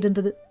நம்பிக்கை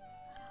இருந்தது.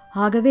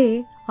 ஆகவே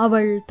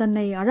அவள்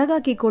தன்னை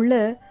அழகாக்கிக் கொள்ள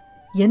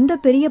எந்த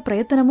பெரிய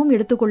பிரயத்தனமும்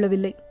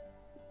எடுத்துக்கொள்ளவில்லை.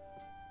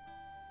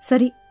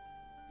 சரி,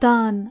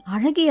 தான்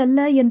அழகி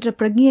அல்ல என்ற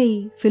பிரக்ஞை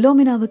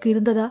பிலோமினாவுக்கு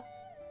இருந்ததா?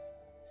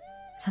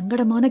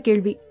 சங்கடமான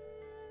கேள்வி.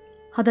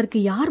 அதற்கு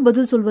யார்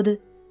பதில் சொல்வது?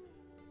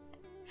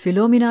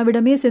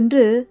 பிலோமினாவிடமே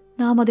சென்று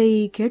நாம் அதை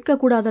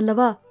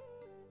கேட்கக்கூடாதல்லவா?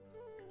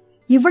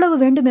 இவ்வளவு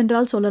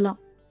வேண்டுமென்றால் சொல்லலாம்.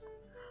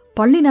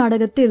 பள்ளி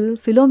நாடகத்தில்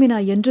பிலோமினா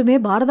என்றுமே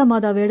பாரத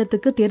மாதா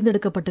வேடத்துக்கு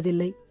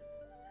தேர்ந்தெடுக்கப்பட்டதில்லை.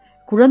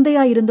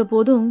 குழந்தையாயிருந்த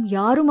போதும்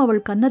யாரும்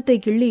அவள் கன்னத்தை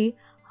கிள்ளி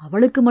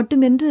அவளுக்கு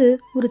மட்டுமென்று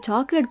ஒரு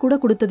சாக்லேட் கூட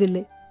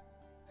கொடுத்ததில்லை.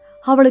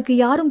 அவளுக்கு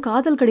யாரும்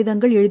காதல்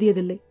கடிதங்கள்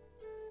எழுதியதில்லை.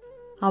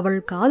 அவள்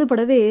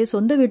காதுபடவே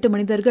சொந்த வீட்டு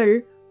மனிதர்கள்,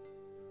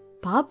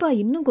 பாப்பா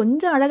இன்னும்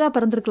கொஞ்சம் அழகா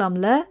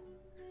பிறந்திருக்கலாம்ல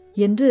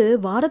என்று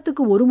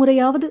வாரத்துக்கு ஒரு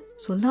முறையாவது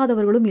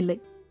சொல்லாதவர்களும் இல்லை.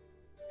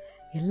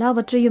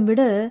 எல்லாவற்றையும்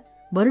விட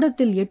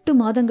வருடத்தில் 8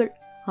 மாதங்கள்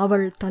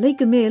அவள்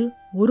தலைக்கு மேல்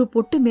ஒரு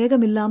பொட்டு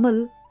மேகமில்லாமல்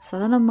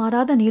சலனம்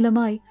மாறாத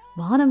நீளமாய்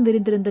வானம்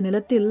விரிந்திருந்த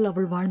நிலத்தில்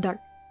அவள் வாழ்ந்தாள்.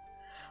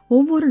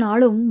 ஒவ்வொரு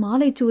நாளும்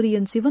மாலை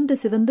சூரியன் சிவந்து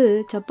சிவந்து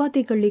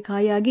சப்பாத்தி கள்ளி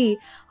காயாகி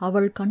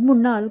அவள்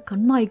கண்முன்னால்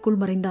கண்மாய்க்குள்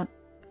மறைந்தான்.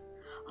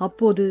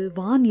 அப்போது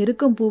வான்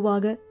எருக்கம்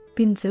பூவாக,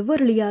 பின்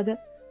செவ்வரளியாக,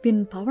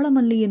 பின்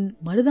பவளமல்லியின்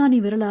மருதாணி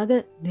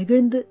விரலாக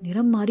நெகிழ்ந்து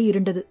நிறம் மாறி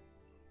இருண்டது.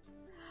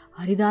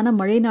 அரிதான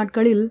மழை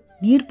நாட்களில்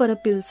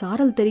நீர்ப்பரப்பில்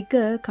சாரல்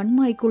தெறிக்க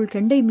கண்மாய்க்குள்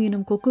கெண்டை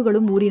மீனும்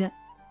கொக்குகளும் ஊறின.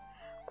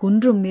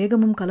 குன்றும்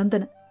மேகமும்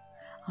கலந்தன.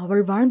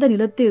 அவள் வாழ்ந்த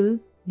நிலத்தில்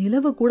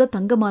நிலவு கூட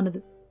தங்கமானது.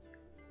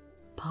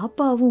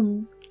 பாப்பாவும்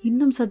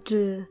இன்னும் சற்று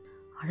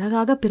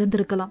அழகாக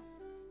பிறந்திருக்கலாம்.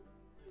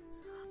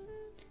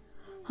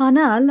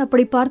 ஆனால்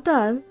அப்படி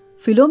பார்த்தால்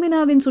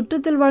பிலோமினாவின்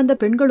சுற்றத்தில் வாழ்ந்த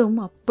பெண்களும்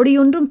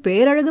அப்படியொன்றும்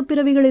பேரழகு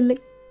பிறவிகள் இல்லை.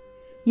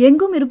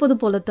 எங்கும் இருப்பது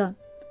போலத்தான்.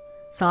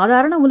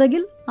 சாதாரண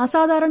உலகில்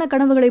அசாதாரண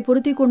கனவுகளை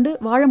பொருத்தி கொண்டு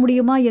வாழ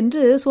முடியுமா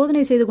என்று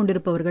சோதனை செய்து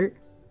கொண்டிருப்பவர்கள்,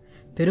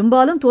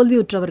 பெரும்பாலும்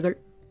தோல்வியுற்றவர்கள்.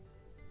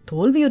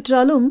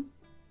 தோல்வியுற்றாலும்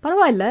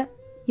பரவாயில்ல,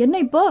 என்ன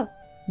இப்போ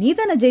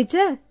நீதானே ஜெயிச்ச,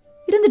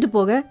 இருந்துட்டு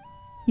போக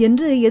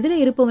என்று எதிரே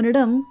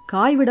இருப்பவனிடம்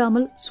காய்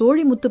விடாமல்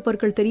சோழி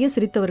முத்துப்பற்கள் தெரிய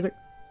சிரித்தவர்கள்.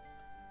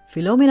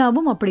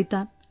 பிலோமினாவும்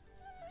அப்படித்தான்.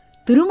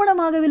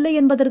 திருமணமாகவில்லை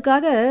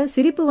என்பதற்காக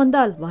சிரிப்பு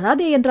வந்தால்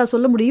வராதே என்றா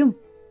சொல்ல முடியும்?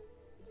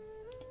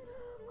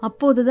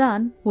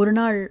 அப்போதுதான் ஒரு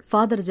நாள்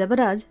ஃபாதர்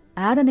ஜெபராஜ்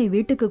ஆரனை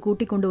வீட்டுக்கு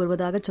கூட்டிக் கொண்டு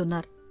வருவதாக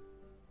சொன்னார்.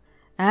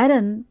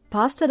 ஆரன்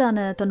பாஸ்டரான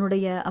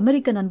தன்னுடைய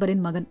அமெரிக்க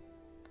நண்பரின் மகன்.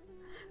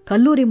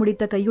 கல்லூரி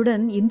முடித்த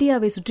கையுடன்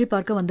இந்தியாவை சுற்றி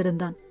பார்க்க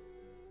வந்திருந்தான்.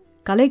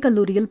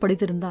 கலைக்கல்லூரியில்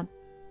படித்திருந்தான்.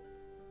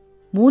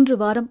 3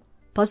 வாரம்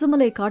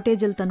பசுமலை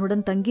காட்டேஜில்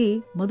தன்னுடன் தங்கி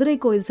மதுரை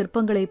கோயில்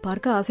சிற்பங்களை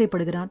பார்க்க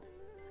ஆசைப்படுகிறான்.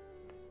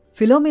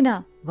 பிலோமினா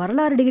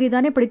வரலாறு டிகிரி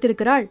தானே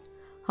படித்திருக்கிறாள்,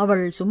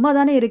 அவள்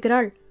சும்மாதானே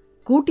இருக்கிறாள்,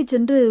 கூட்டிச்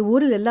சென்று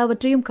ஊரில்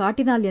எல்லாவற்றையும்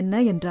காட்டினால்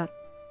என்ன என்றார்.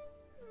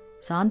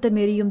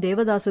 சாந்தமேரியும்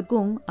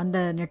தேவதாசுக்கும் அந்த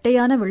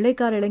நெட்டையான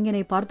வெள்ளைக்கார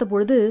இளைஞனை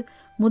பார்த்தபொழுது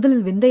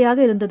முதலில்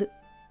விந்தையாக இருந்தது.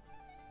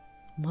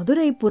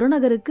 மதுரை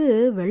புறநகருக்கு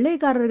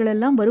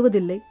வெள்ளைக்காரர்களெல்லாம்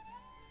வருவதில்லை.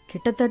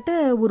 கிட்டத்தட்ட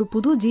ஒரு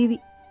புது ஜீவி.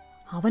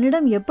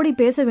 அவனிடம் எப்படி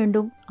பேச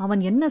வேண்டும்,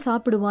 அவன் என்ன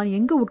சாப்பிடுவான்,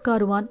 எங்கு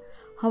உட்காருவான்,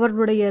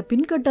 அவர்களுடைய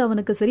பின்கட்டு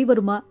அவனுக்கு சரி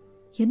வருமா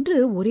என்று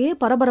ஒரே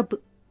பரபரப்பு.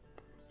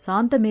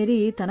 சாந்தமேரி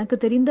தனக்கு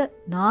தெரிந்த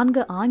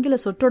 4 ஆங்கில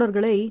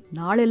சொற்றொடர்களை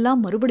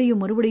நாளெல்லாம்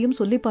மறுபடியும்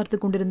சொல்லி பார்த்து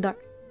கொண்டிருந்தாள்.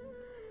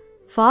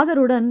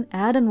 ஃபாதருடன்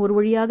ஆரன் ஒரு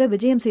வழியாக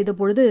விஜயம் செய்த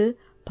பொழுது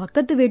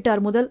பக்கத்து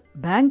வீட்டார் முதல்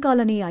பேங்க்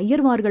காலனி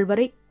ஐயர்மார்கள்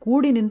வரை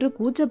கூடி நின்று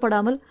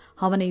கூச்சப்படாமல்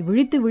அவனை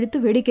விழித்து விழித்து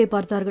வேடிக்கை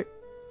பார்த்தார்கள்.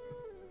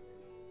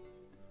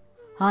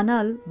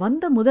 ஆனால்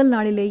வந்த முதல்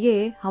நாளிலேயே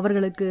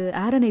அவர்களுக்கு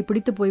ஆரனை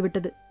பிடித்து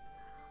போய்விட்டது.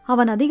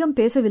 அவன் அதிகம்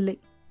பேசவில்லை.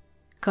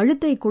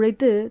 கழுத்தை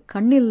குழைத்து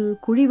கண்ணில்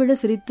குழிவிழ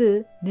சிரித்து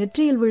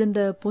நெற்றியில் விழுந்த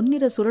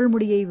பொன்னிற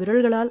சுருள்முடியை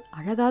விரல்களால்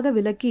அழகாக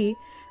விலக்கி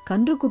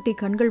கன்றுக்குட்டி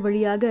கண்கள்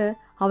வழியாக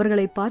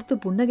அவர்களை பார்த்து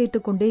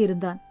புன்னகைத்துக் கொண்டே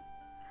இருந்தான்.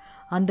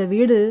 அந்த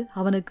வீடு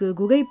அவனுக்கு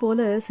குகை போல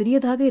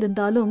சிறியதாக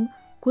இருந்தாலும்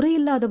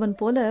குறையில்லாதவன்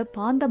போல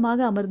பாந்தமாக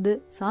அமர்ந்து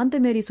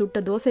சாந்தமேரி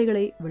சுட்ட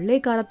தோசைகளை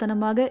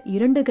வெள்ளைக்காரத்தனமாக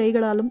 2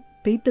 கைகளாலும்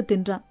பெய்த்து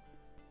தின்றான்.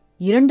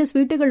 2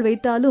 ஸ்வீட்டுகள்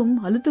வைத்தாலும்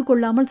அலுத்து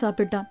கொள்ளாமல்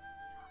சாப்பிட்டான்.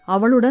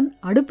 அவளுடன்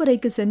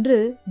அடுப்பறைக்கு சென்று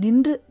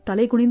நின்று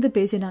தலை குனிந்து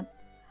பேசினான்.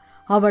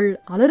 அவள்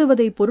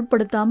அலறுவதை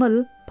பொருட்படுத்தாமல்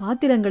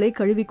பாத்திரங்களை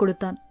கழுவி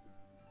கொடுத்தான்.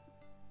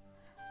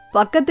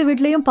 பக்கத்து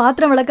வீட்லயும்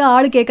பாத்திரம் விளக்க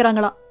ஆளு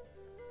கேட்கறாங்களாம்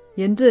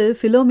என்று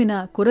பிலோமினா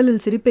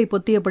குரலில் சிரிப்பை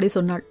பொத்தியபடி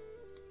சொன்னாள்.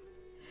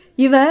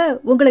 இவ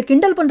உங்களை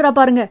கிண்டல் பண்றா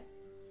பாருங்க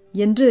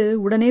என்று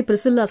உடனே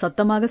பிரிசில்லா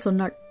சத்தமாக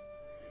சொன்னாள்.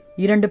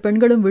 2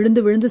 பெண்களும்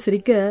விழுந்து விழுந்து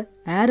சிரிக்க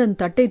ஆரன்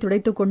தட்டை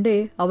துடைத்துக் கொண்டே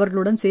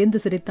அவர்களுடன் சேர்ந்து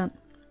சிரித்தான்.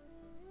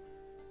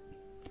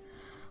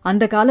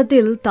 அந்த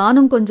காலத்தில்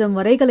தானும் கொஞ்சம்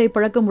வரைகலை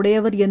பழக்கம்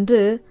உடையவர் என்று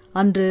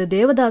அன்று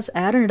தேவதாஸ்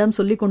ஆரனிடம்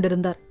சொல்லிக்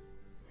கொண்டிருந்தார்.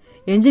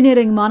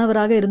 என்ஜினியரிங்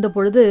மாணவராக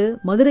இருந்தபொழுது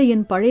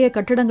மதுரையின் பழைய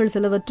கட்டடங்கள்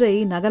சிலவற்றை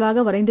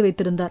நகலாக வரைந்து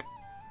வைத்திருந்தார்.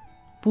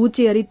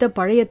 பூச்சி அரித்த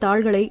பழைய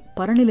தாள்களை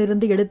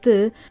பரணிலிருந்து எடுத்து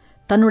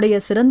தன்னுடைய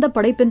சிறந்த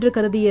படைப்பென்று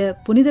கருதிய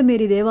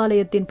புனிதமேரி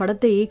தேவாலயத்தின்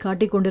படத்தை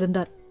காட்டிக்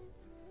கொண்டிருந்தார்.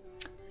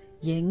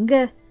 எங்க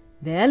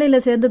வேலையில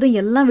சேர்ந்ததும்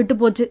எல்லாம் விட்டு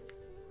போச்சு,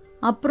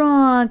 அப்புறம்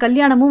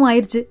கல்யாணமும்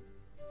ஆயிடுச்சு,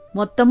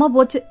 மொத்தமா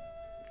போச்சு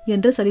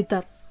என்று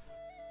சலித்தார்.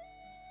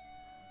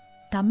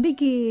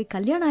 தம்பிக்கு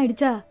கல்யாணம்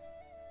ஆயிடுச்சா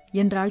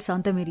என்றாள்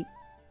சாந்தமேரி.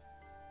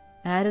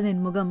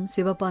 ஆரனின் முகம்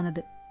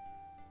சிவப்பானது.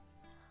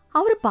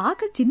 அவரு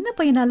பார்க்க சின்ன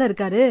பையனால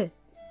இருக்காரு,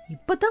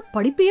 இப்பதான்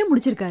படிப்பையே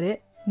முடிச்சிருக்காரு,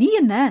 நீ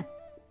என்ன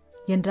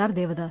என்றார்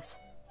தேவதாஸ்.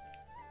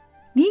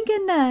 நீங்க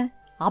என்ன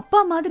அப்பா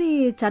மாதிரி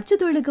சர்ச்சு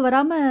தொழிலுக்கு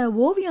வராம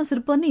ஓவியம்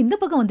சிற்பம்னு இந்த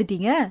பக்கம்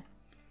வந்துட்டீங்க?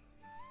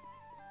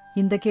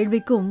 இந்த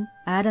கேள்விக்கும்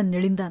ஆரன்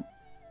நெளிந்தான்.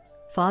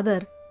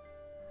 ஃபாதர்,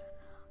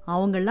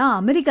 அவங்கெல்லாம்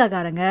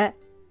அமெரிக்காக்காரங்க,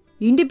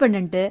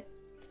 இண்டிபெண்ட்.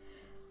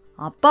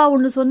 அப்பா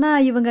ஒன்று சொன்னா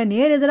இவங்க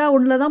நேர் எதிரா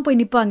ஒன்றுலதான்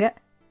போய் நிற்பாங்க.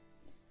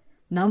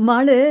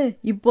 நம்மாளு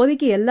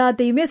இப்போதைக்கு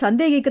எல்லாத்தையுமே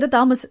சந்தேகிக்கிற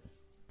தாமஸ்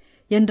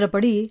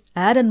என்றபடி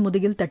ஆரன்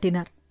முதுகில்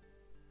தட்டினார்.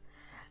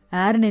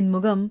 ஆரனின்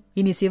முகம்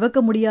இனி சிவக்க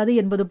முடியாது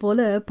என்பது போல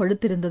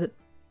பழுத்திருந்தது.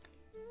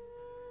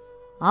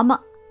 ஆமா,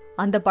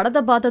 அந்த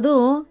படத்தை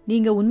பார்த்ததும்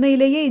நீங்க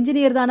உண்மையிலேயே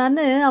இன்ஜினியர்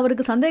தானான்னு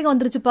அவருக்கு சந்தேகம்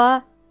வந்துருச்சுப்பா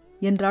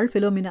என்றாள்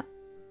பிலோமினா.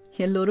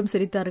 எல்லோரும்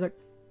சிரித்தார்கள்.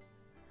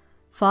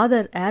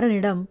 ஃபாதர்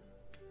ஆரனிடம்,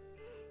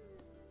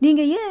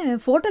 நீங்க ஏன்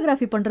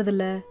போட்டோகிராஃபி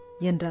பண்றதில்ல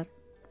என்றார்.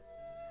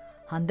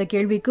 அந்த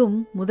கேள்விக்கும்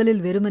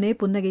முதலில் வெறுமனே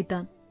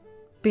புன்னகைத்தான்.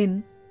 பின்,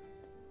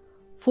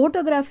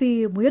 போட்டோகிராஃபி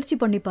முயற்சி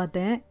பண்ணி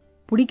பார்த்தேன்,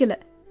 பிடிக்கல,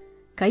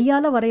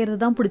 கையால வரையறது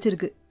தான்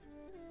பிடிச்சிருக்கு.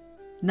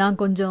 நான்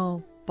கொஞ்சம்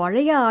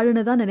பழைய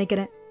ஆளுன்னு தான்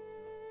நினைக்கிறேன்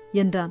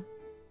என்றான்.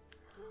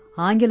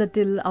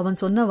 ஆங்கிலத்தில் அவன்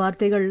சொன்ன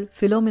வார்த்தைகள்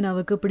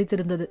பிலோமினாவுக்கு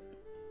பிடித்திருந்தது.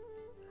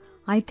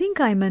 I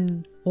think I am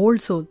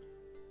volt soul.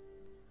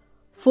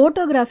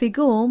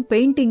 போட்டோகிராஃபிக்கும்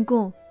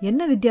பெயிண்டிங்க்கும்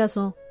என்ன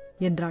வித்தியாசம்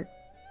என்றாள்.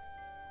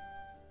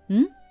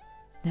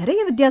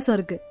 நிறைய வித்தியாசம்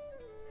இருக்கு.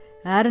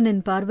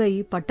 ஆரனின் பார்வை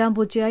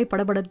பட்டாம்பூச்சியாய்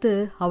படபடத்து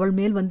அவள்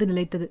மேல் வந்து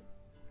நிலைத்தது.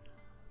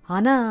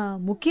 ஆனா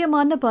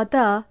முக்கியமான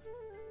பார்த்தா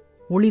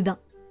ஒளிதான்.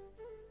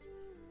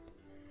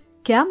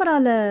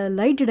 கேமரால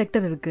லைட்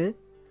டிடெக்டர் இருக்கு,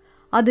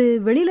 அது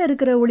வெளியில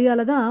இருக்கிற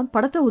ஒளியால தான்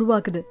படத்தை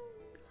உருவாக்குது.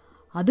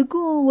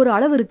 அதுக்கும் ஒரு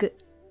அளவு இருக்கு,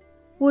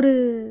 ஒரு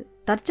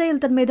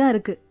தற்செயல் தன்மை தான்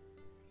இருக்கு.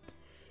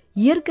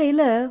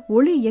 இயற்கையில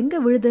ஒளி எங்க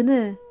விழுதுன்னு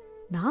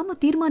நாம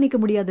தீர்மானிக்க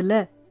முடியாதுல்ல.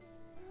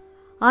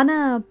 ஆனா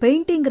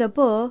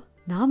பெயிண்டிங்கிறப்போ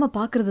நாம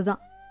பாக்குறது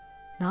தான்,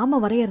 நாம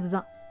வரையறது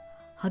தான்.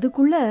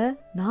 அதுக்குள்ள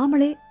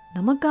நாமளே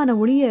நமக்கான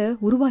ஒளிய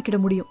உருவாக்கிட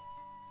முடியும்.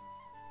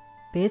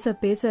 பேச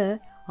பேச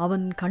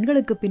அவன்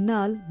கண்களுக்கு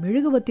பின்னால்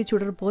மெழுகுவத்தி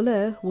சுடர் போல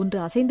ஒன்று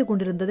அசைந்து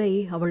கொண்டிருந்ததை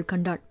அவள்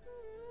கண்டாள்.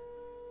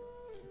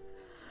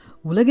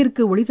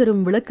 உலகிற்கு ஒளி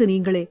தரும் விளக்கு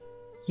நீங்களே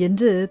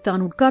என்று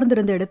தான்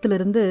உட்கார்ந்திருந்த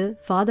இடத்திலிருந்து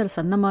ஃபாதர்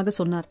சன்னமாக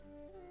சொன்னார்.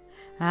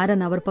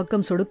 ஆரன் அவர்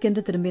பக்கம்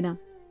சொடுக்கென்று திரும்பினான்.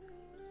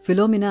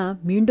 பிலோமினா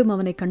மீண்டும்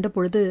அவனை கண்ட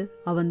பொழுது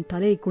அவன்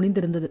தலை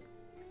குனிந்திருந்தது.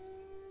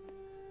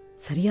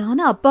 சரியான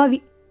அப்பாவி,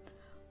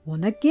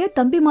 உனக்கே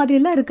தம்பி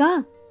மாதிரிலாம் இருக்கா?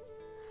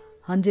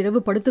 அன்றிரவு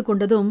படுத்துக்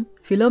கொண்டதும்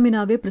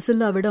பிலோமினாவே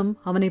பிரிசில்லாவிடம்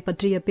அவனை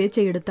பற்றிய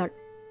பேச்சை எடுத்தாள்.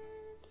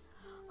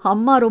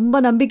 அம்மா ரொம்ப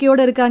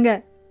நம்பிக்கையோட இருக்காங்க,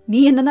 நீ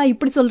என்னன்னா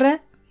இப்படி சொல்ற?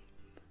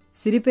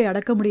 சிரிப்பை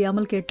அடக்க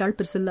முடியாமல் கேட்டாள்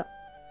பிரிசில்லா.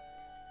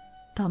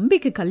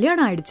 தம்பிக்கு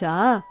கல்யாணம் ஆயிடுச்சா?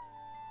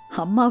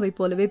 அம்மாவை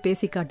போலவே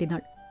பேசி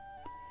காட்டினாள்.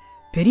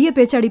 பெரிய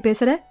பேச்சாடி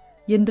பேசுற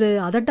என்று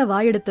அதட்ட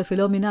வாயெடுத்த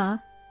பிலோமினா,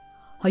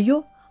 ஐயோ,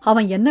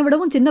 அவன் என்னை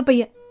விடவும் சின்ன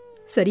பையன்,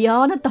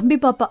 சரியான தம்பி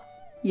பாப்பா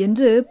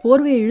என்று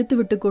போர்வையை இழுத்து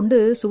விட்டு கொண்டு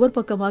சுவர்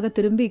பக்கமாக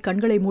திரும்பி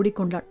கண்களை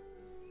மூடிக்கொண்டாள்.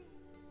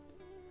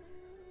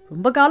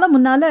 ரொம்ப காலம்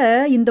முன்னால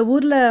இந்த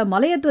ஊர்ல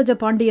மலையத்வஜ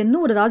பாண்டியன்னு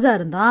ஒரு ராஜா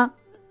இருந்தான்.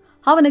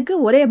 அவனுக்கு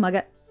ஒரே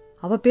மக,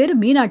 அவ பேரு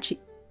மீனாட்சி.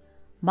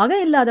 மக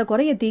இல்லாத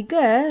குறைய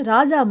தீக்க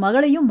ராஜா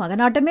மகளையும்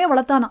மகனாட்டமே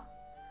வளர்த்தானான்.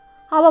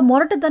 அவ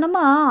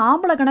முரட்டுத்தனமா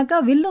ஆம்பளை கணக்கா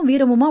வில்லும்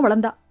வீரமுமா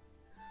வளர்ந்தா.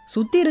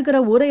 சுத்தி இருக்கிற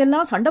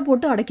ஊரையெல்லாம் சண்டை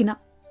போட்டு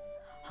அடக்கினான்.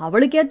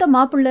 அவளுக்கேத்த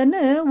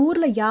மாப்பிள்ளன்னு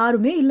ஊர்ல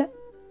யாருமே இல்ல,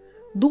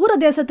 தூர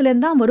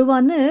தேசத்துலேருந்தான்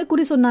வருவான்னு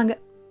குறி சொன்னாங்க.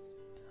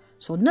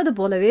 சொன்னது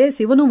போலவே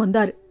சிவனும்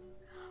வந்தாரு.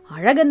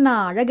 அழகன்னா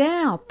அழகன்,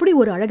 அப்படி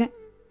ஒரு அழகன்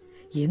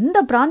எந்த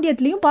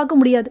பிராந்தியத்திலையும் பார்க்க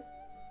முடியாது.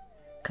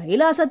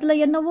 கைலாசத்துல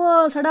என்னவோ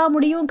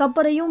சடாமுடியும்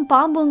கப்பரையும்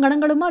பாம்பும்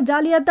கணங்களுமா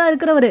ஜாலியாத்தான்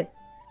இருக்கிறவரு.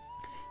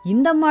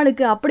 இந்த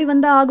அம்மாளுக்கு அப்படி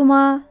வந்தா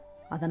ஆகுமா?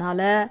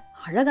 அதனால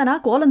அழகனா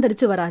கோலம்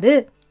தரிச்சு வராரு.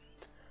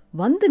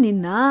 வந்து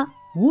நின்னா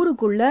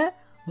ஊருக்குள்ள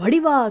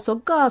வடிவா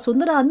சொக்கா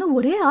சுந்தரான்னு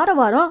ஒரே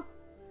ஆரவாரம்.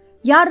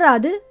 யாரா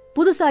அது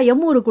புதுசா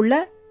எம்மூருக்குள்ள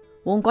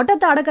உன்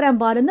கொட்டத்தை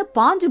அடக்கிறேன் பாருன்னு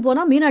பாஞ்சு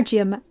போனா மீனாட்சி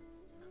அம்மா.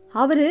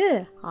 அவரு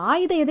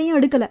ஆயுதம் எதையும்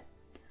எடுக்கல,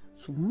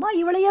 சும்மா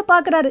இவளையே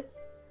பாக்குறாரு.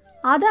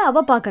 அத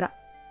அவ பாக்குறா.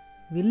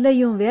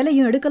 வில்லையும்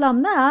வேலையும்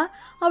எடுக்கலாம்னா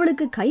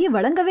அவளுக்கு கை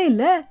வழங்கவே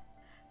இல்ல.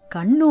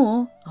 கண்ணும்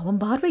அவன்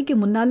பார்வைக்கு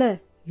முன்னால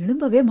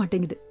எழும்பவே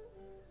மாட்டேங்குது.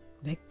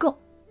 வெக்கம்.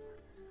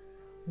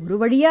 ஒரு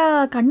வழியா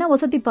கண்ணை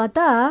ஒசத்தி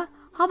பார்த்தா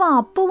அவன்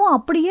அப்பவும்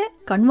அப்படியே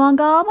கண்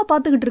வாங்காம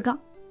பாத்துக்கிட்டு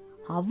இருக்கான்.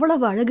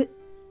 அவ்வளவு அழகு.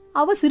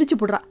 அவ சிரிச்சு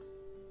புடுறா.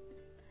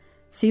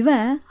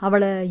 சிவன்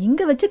அவளை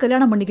இங்க வச்சு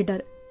கல்யாணம்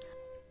பண்ணிக்கிட்டாரு.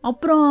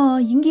 அப்புறம்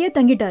இங்கேயே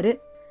தங்கிட்டாரு.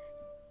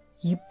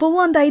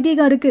 இப்பவும் அந்த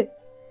ஐதீகம் இருக்கு.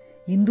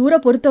 இந்தூரை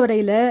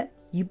பொறுத்தவரையில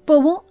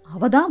இப்பவும்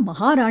அவதான்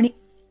மகாராணி.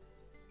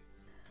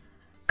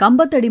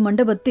 கம்பத்தடி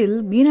மண்டபத்தில்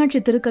மீனாட்சி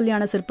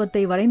திருக்கல்யாண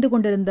சிற்பத்தை வரைந்து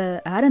கொண்டிருந்த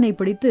ஆரனை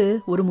பிடித்து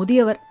ஒரு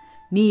முதியவர்,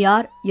 நீ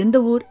யார், எந்த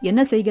ஊர்,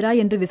 என்ன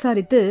செய்கிறாய் என்று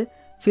விசாரித்து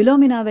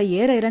பிலோமினாவை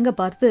ஏற இறங்க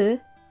பார்த்து,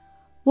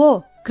 ஓ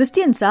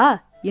கிறிஸ்டியன்ஸா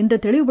என்று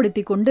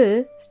தெளிவுபடுத்திக் கொண்டு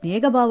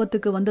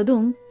ஸ்நேகபாவத்துக்கு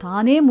வந்ததும்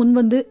தானே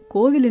முன்வந்து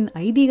கோவிலின்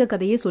ஐதீக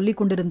கதையை சொல்லிக்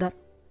கொண்டிருந்தார்.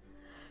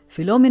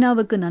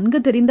 பிலோமினாவுக்கு நன்கு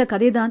தெரிந்த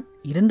கதைதான்,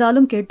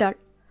 இருந்தாலும் கேட்டாள்.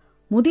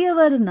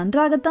 முதியவர்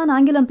நன்றாகத்தான்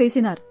ஆங்கிலம்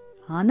பேசினார்.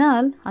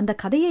 ஆனால் அந்த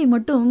கதையை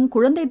மட்டும்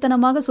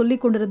குழந்தைத்தனமாக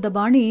சொல்லிக் கொண்டிருந்த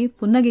பாணி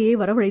புன்னகையை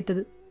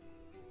வரவழைத்தது.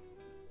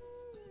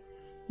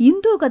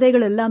 இந்து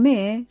கதைகள் எல்லாமே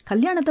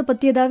கல்யாணத்தை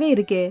பத்தியதாவே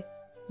இருக்கே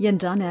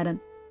என்றான் ஆரன்.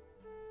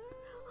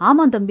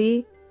 ஆமாம் தம்பி,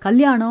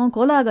 கல்யாணம்,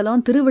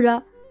 கோலாகலம், திருவிழா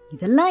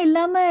இதெல்லாம்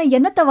இல்லாம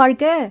என்னத்த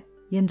வாழ்க்கை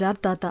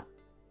என்றார் தாத்தா.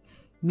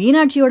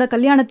 மீனாட்சியோட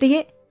கல்யாணத்தையே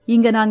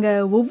இங்க நாங்க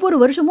ஒவ்வொரு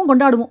வருஷமும்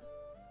கொண்டாடுவோம்.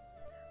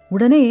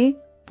 உடனே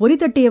பொறி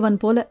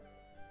தட்டியவன் போல,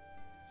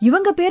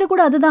 இவங்க பேரு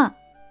கூட அதுதான்,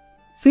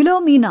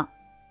 பிலோமினா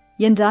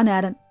என்றான்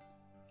ஆரன்.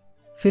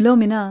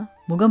 பிலோமினா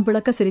முகம்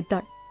பிளக்க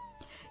சிரித்தாள்.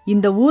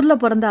 இந்த ஊர்ல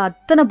பிறந்த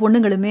அத்தனை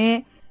பொண்ணுங்களுமே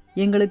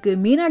எங்களுக்கு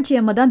மீனாட்சி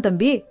அம்மா தான்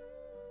தம்பி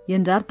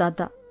என்றார்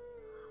தாத்தா.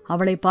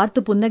 அவளை பார்த்து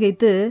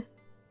புன்னகைத்து,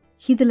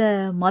 இதுல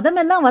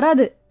மதமெல்லாம்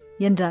வராது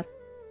என்றார்.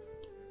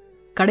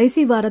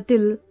 கடைசி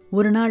வாரத்தில்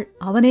ஒரு நாள்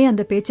அவனே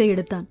அந்த பேச்சை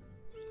எடுத்தான்.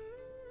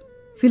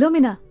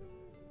 பிலோமினா,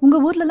 உங்க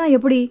ஊர்லலாம்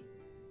எப்படி?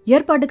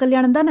 ஏற்பாட்டு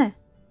கல்யாணம் தானே?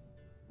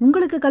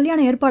 உங்களுக்கு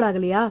கல்யாணம்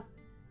ஏற்பாடாகலையா?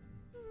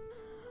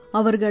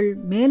 அவர்கள்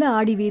மேல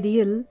ஆடி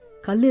வீதியில்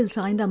கல்லில்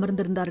சாய்ந்து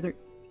அமர்ந்திருந்தார்கள்.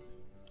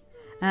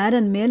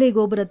 ஆரன் மேலை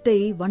கோபுரத்தை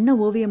வண்ண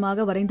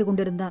ஓவியமாக வரைந்து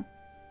கொண்டிருந்தான்.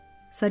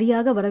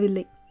 சரியாக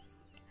வரவில்லை.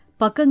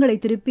 பக்கங்களை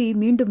திருப்பி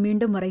மீண்டும்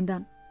மீண்டும்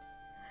வரைந்தான்.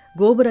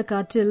 கோபுர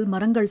காற்றில்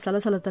மரங்கள்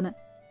சலசலத்தன.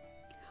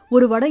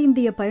 ஒரு வட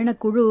இந்திய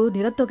பயணக்குழு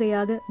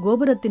நிறத்தொகையாக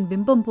கோபுரத்தின்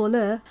பிம்பம் போல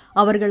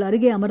அவர்கள்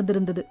அருகே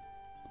அமர்ந்திருந்தது.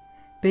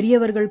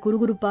 பெரியவர்கள்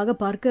குறுகுறுப்பாக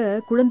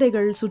பார்க்க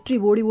குழந்தைகள் சுற்றி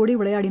ஓடி ஓடி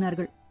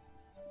விளையாடினார்கள்.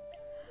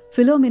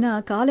 பிலோமினா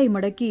காலை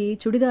மடக்கி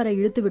சுடிதாரை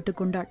இழுத்து விட்டு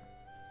கொண்டாள்.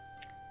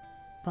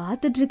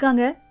 பார்த்துட்டு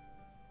இருக்காங்க,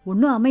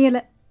 ஒன்னும் அமையல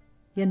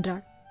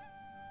என்றாள்.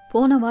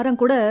 போன வாரம்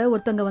கூட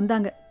ஒருத்தங்க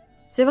வந்தாங்க,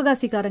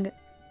 சிவகாசிக்காரங்க,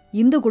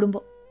 இந்து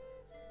குடும்பம்.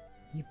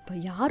 இப்ப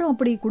யாரும்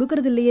அப்படி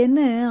கொடுக்கறது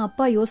இல்லையேன்னு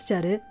அப்பா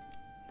யோசிச்சாரு.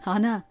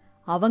 ஆனா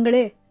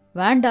அவங்களே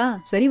வேண்டாம்,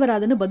 சரி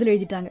வராதுன்னு பதில்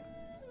எழுதிட்டாங்க.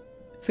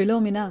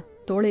 பிலோமினா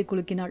தோளை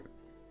குலுக்கினாள்.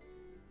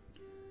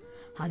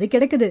 அது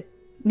கிடைக்குது,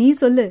 நீ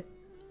சொல்லு,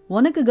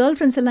 உனக்கு கேர்ள்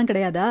ஃப்ரெண்ட்ஸ் எல்லாம்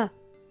கிடையாதா?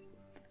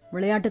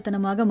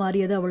 விளையாட்டுத்தனமாக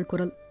மாறியது அவள்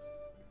குரல்.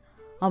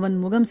 அவன்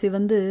முகம்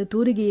சிவந்து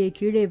தூரிகையை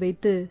கீழே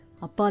வைத்து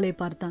அப்பாலே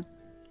பார்த்தான்.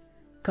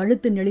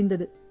 கழுத்து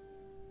நெளிந்தது.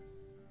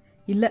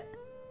 இல்ல,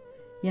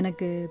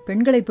 எனக்கு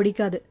பெண்களை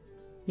பிடிக்காது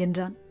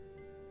என்றான்.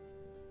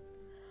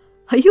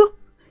 ஐயோ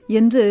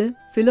என்று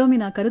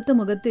பிலோமினா கருத்த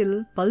முகத்தில்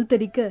பல்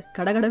தெறிக்க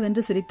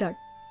கடகடவென்று சிரித்தாள்.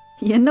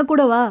 என்ன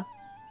கூட வா.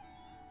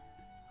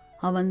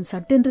 அவன்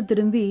சட்டென்று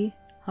திரும்பி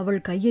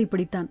அவள் கையை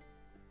பிடித்தான்.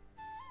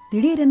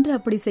 திடீரென்று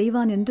அப்படி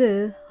செய்வான் என்று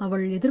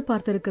அவள்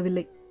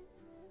எதிர்பார்த்திருக்கவில்லை.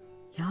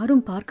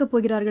 யாரும் பார்க்கப்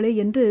போகிறார்களே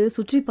என்று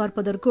சுற்றி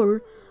பார்ப்பதற்குள்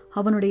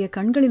அவனுடைய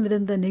கண்களில்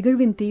இருந்த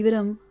நெகிழ்வின்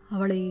தீவிரம்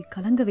அவளை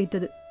கலங்க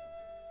வைத்தது.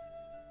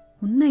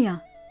 உன்னையா?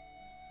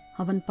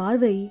 அவன்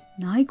பார்வை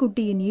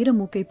நாய்க்குட்டியின்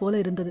ஈரமூக்கை போல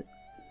இருந்தது.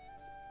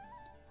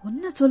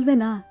 ஒன்ன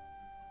சொல்வேனா,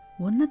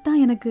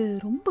 ஒன்னத்தான் எனக்கு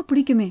ரொம்ப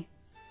பிடிக்குமே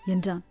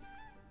என்றான்.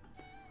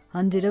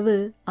 அன்றிரவு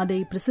அதை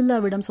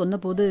பிரிசில்லாவிடம்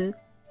சொன்னபோது,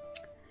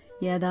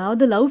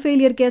 ஏதாவது லவ்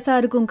ஃபெயிலியர் கேஸா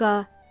இருக்குங்கா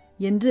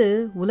என்று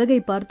உலகை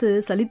பார்த்து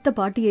சலித்த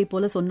பாட்டியைப்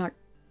போல சொன்னாள்.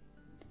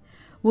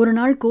 ஒரு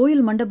நாள்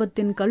கோயில்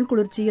மண்டபத்தின் கல்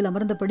குளிர்ச்சியில்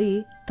அமர்ந்தபடி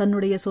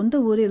தன்னுடைய சொந்த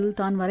ஊரில்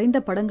தான் வரைந்த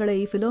படங்களை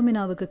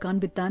பிலோமினாவுக்கு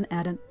காண்பித்தான்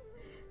ஆரன்.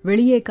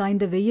 வெளியே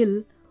காய்ந்த வெயில்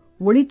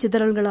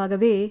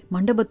ஒளிச்சிதறல்களாகவே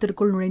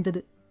மண்டபத்திற்குள்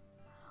நுழைந்தது.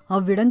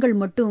 அவ்விடங்கள்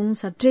மட்டும்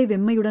சற்றே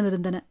வெம்மையுடன்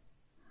இருந்தன.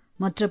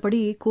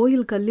 மற்றபடி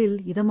கோயில் கல்லில்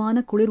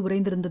இதமான குளிர்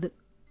உறைந்திருந்தது.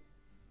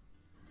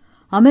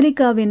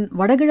 அமெரிக்காவின்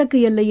வடகிழக்கு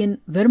எல்லையின்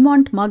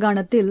வெர்மாண்ட்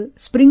மாகாணத்தில்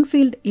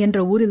ஸ்பிரிங்ஃபீல்ட் என்ற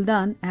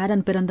ஊரில்தான்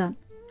ஆரன் பிறந்தான்.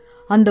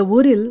 அந்த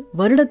ஊரில்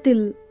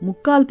வருடத்தில்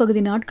 3/4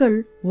 பகுதி நாட்கள்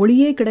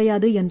ஒளியே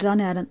கிடையாது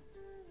என்றான் ஆரன்.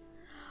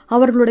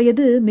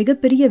 அவர்களுடையது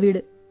மிகப்பெரிய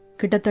வீடு,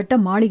 கிட்டத்தட்ட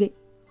மாளிகை.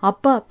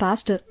 அப்பா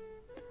பாஸ்டர்,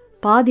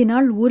 பாதி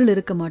நாள் ஊரில்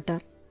இருக்க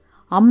மாட்டார்.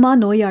 அம்மா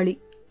நோயாளி,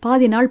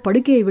 பாதி நாள்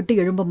படுக்கையை விட்டு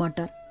எழும்ப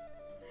மாட்டார்.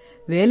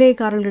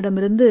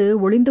 வேலைக்காரர்களிடமிருந்து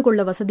ஒளிந்து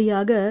கொள்ள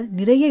வசதியாக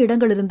நிறைய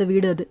இடங்கள் இருந்த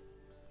வீடு அது.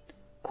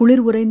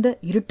 குளிர் உறைந்த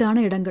இருட்டான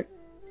இடங்கள்.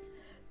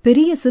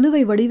 பெரிய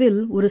சிலுவை வடிவில்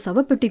ஒரு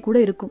சவப்பெட்டி கூட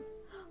இருக்கும்.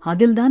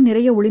 அதில்தான்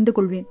நிறைய ஒளிந்து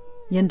கொள்வேன்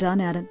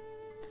என்றான் ஆரன்.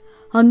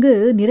 அங்கு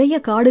நிறைய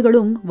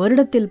காடுகளும்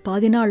வருடத்தில்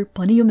பாதி நாள்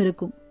பனியும்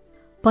இருக்கும்.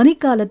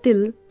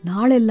 பனிக்காலத்தில்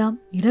நாளெல்லாம்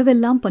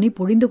இரவெல்லாம் பனி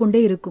பொழிந்து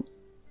கொண்டே இருக்கும்.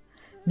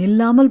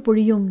 நில்லாமல்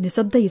பொழியும்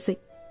நிசப்த இசை.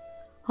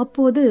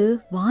 அப்போது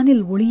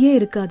வானில் ஒளியே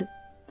இருக்காது.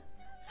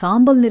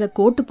 சாம்பல் நிற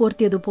கோட்டு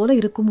போர்த்தியது போல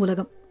இருக்கும்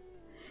உலகம்.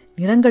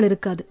 நிறங்கள்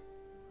இருக்காது.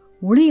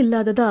 ஒளி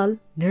இல்லாததால்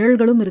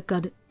நிழல்களும்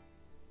இருக்காது.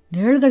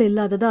 நிழல்கள்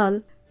இல்லாததால்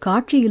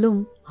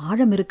காட்சியிலும்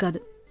ஆழம் இருக்காது.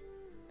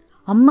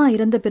 அம்மா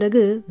இறந்த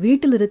பிறகு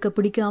வீட்டில் இருக்க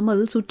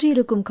பிடிக்காமல்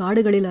சுற்றியிருக்கும்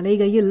காடுகளில்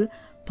அலைகையில்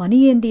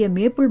பனியேந்திய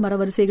மேப்புள்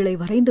மரவரிசைகளை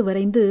வரைந்து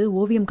வரைந்து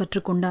ஓவியம்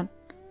கற்றுக்கொண்டான்.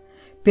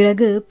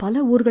 பிறகு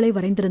பல ஊர்களை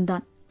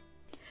வரைந்திருந்தான்.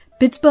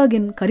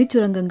 பிட்ஸ்பர்கின்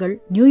கரிச்சுரங்கங்கள்,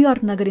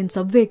 நியூயார்க் நகரின்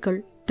சப்வேக்கள்,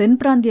 தென்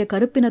பிராந்திய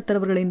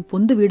கருப்பினத்தரவர்களின்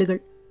பொந்து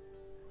வீடுகள்.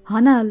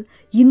 ஆனால்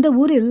இந்த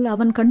ஊரில்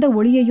அவன் கண்ட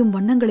ஒளியையும்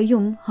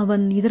வண்ணங்களையும்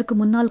அவன் இதற்கு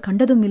முன்னால்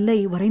கண்டதும் இல்லை,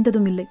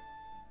 வரைந்ததும் இல்லை.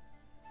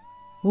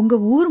 உங்க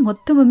ஊர்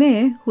மொத்தமுமே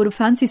ஒரு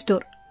ஃபேன்சி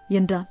ஸ்டோர்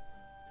என்றான்.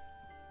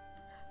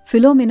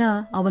 பிலோமினா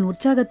அவன்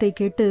உற்சாகத்தை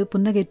கேட்டு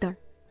புன்னகைத்தாள்.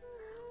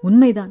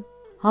 உண்மைதான்.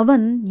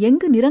 அவன்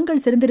எங்கு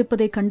நிறங்கள்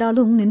செறிந்திருப்பதைக்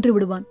கண்டாலும் நின்று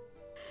விடுவான்.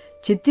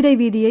 சித்திரை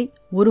வீதியை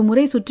ஒரு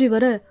முறை சுற்றி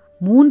வர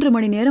 3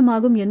 மணி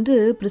நேரமாகும் என்று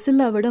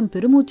பிரிசில்லாவிடம்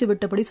பெருமூச்சு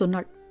விட்டபடி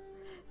சொன்னாள்.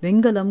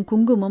 வெங்கலம்,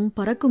 குங்குமம்,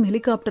 பறக்கும்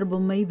ஹெலிகாப்டர்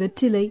பொம்மை,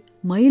 வெற்றிலை,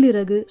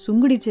 மயிலிறகு,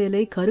 சுங்குடி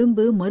சேலை,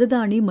 கரும்பு,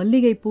 மருதாணி,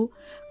 மல்லிகைப்பூ,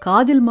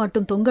 காதில்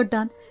மாட்டும்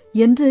தொங்கட்டான்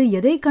என்று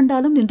எதை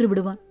கண்டாலும் நின்று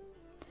விடுவான்.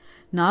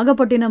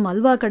 நாகப்பட்டினம்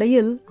அல்வா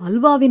கடையில்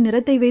அல்வாவின்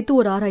நிறத்தை வைத்து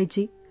ஒரு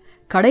ஆராய்ச்சி,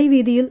 கடை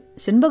வீதியில்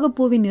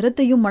செண்பகப்பூவின்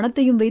நிறத்தையும்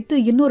மணத்தையும் வைத்து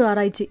இன்னொரு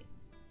ஆராய்ச்சி.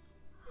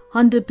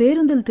 அன்று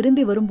பேருந்தில்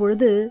திரும்பி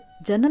வரும்பொழுது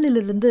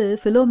ஜன்னலிலிருந்து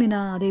பிலோமினா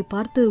அதை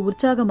பார்த்து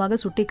உற்சாகமாக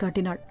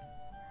சுட்டிக்காட்டினாள்.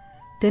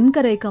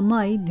 தென்கரை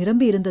கம்மாய்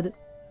நிரம்பி இருந்தது.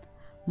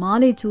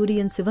 மாலை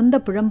சூரியன் சிவந்த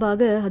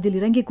பிழம்பாக அதில்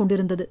இறங்கிக்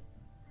கொண்டிருந்தது.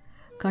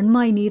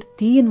 கண்மாய் நீர்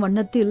தீயின்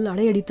வண்ணத்தில்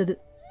அலையடித்தது.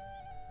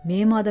 மே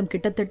மாதம்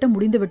கிட்டத்தட்ட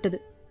முடிந்துவிட்டது.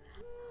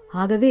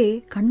 ஆகவே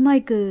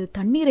கண்மாய்க்கு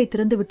தண்ணீரை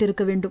திறந்து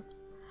விட்டிருக்க வேண்டும்.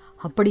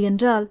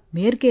 அப்படியென்றால்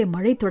மேற்கே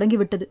மழை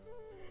தொடங்கிவிட்டது.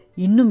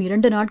 இன்னும்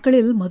 2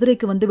 நாட்களில்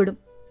மதுரைக்கு வந்துவிடும்.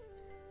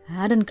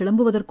 ஆரன்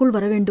கிளம்புவதற்குள்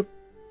வரவேண்டும்.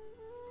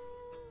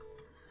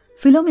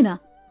 பிலோமினா,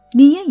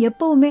 நீ ஏன்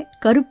எப்பவுமே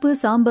கருப்பு,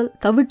 சாம்பல்,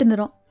 தவிட்டு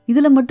நிறம்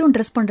இதுல மட்டும்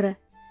ட்ரெஸ் பண்ற?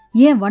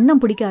 ஏன்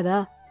வண்ணம் பிடிக்காதா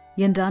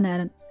என்றான்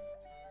ஆரன்.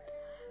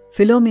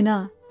 பிலோமினா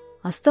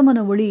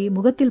அஸ்தமன ஒளி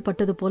முகத்தில்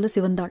பட்டது போல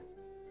சிவந்தாள்.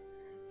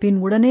 பின்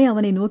உடனே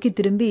அவனை நோக்கி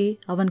திரும்பி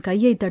அவன்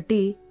கையை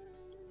தட்டி,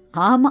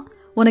 ஆமா,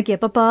 உனக்கு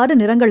எப்பப்பாரு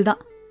நிறங்கள்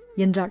தான்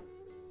என்றாள்.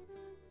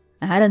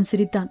 ஆரன்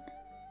சிரித்தான்.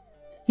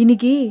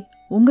 இன்னைக்கு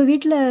உங்க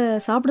வீட்டுல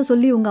சாப்பிட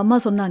சொல்லி உங்க அம்மா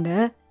சொன்னாங்க.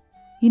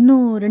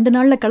 இன்னும் 2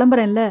 நாள்ல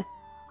கிளம்புறேன்ல,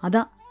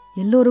 அதான்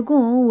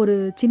எல்லோருக்கும் ஒரு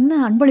சின்ன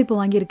அன்பளிப்பு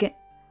வாங்கியிருக்கேன்.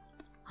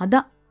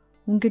 அதான்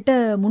உன்கிட்ட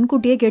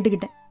முன்கூட்டியே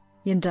கேட்டுக்கிட்டேன்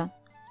என்றான்.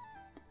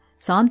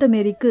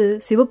 சாந்தமேரிக்கு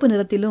சிவப்பு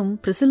நிறத்திலும்,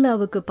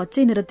 பிரிசில்லாவுக்கு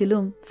பச்சை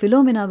நிறத்திலும்,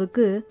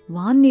 பிலோமினாவுக்கு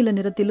வான்நீல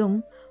நிறத்திலும்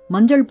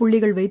மஞ்சள்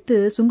புள்ளிகள் வைத்து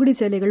சுங்குடி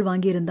சேலைகள்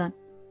வாங்கியிருந்தான்.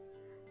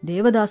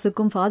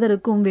 தேவதாசுக்கும்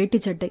ஃபாதருக்கும் வேட்டி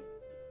சட்டை.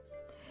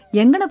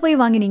 எங்கன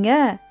போய் வாங்கினீங்க?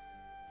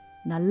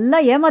 நல்லா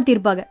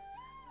ஏமாத்திருப்பாங்க.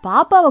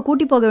 பாப்பாவை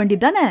கூட்டி போக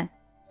வேண்டியதானே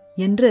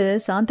என்று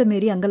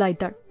சாந்தமேரி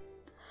அங்கலாய்த்தாள்.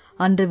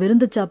 அன்று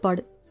விருந்து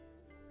சாப்பாடு.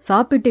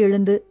 சாப்பிட்டு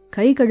எழுந்து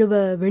கை கழுவ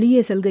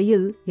வெளியே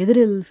செல்கையில்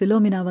எதிரில்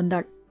பிலோமினா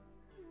வந்தாள்.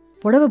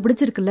 புடவை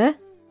பிடிச்சிருக்குல்ல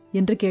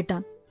என்று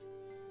கேட்டான்.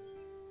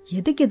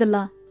 எதுக்கு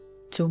இதெல்லாம்?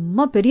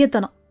 சும்மா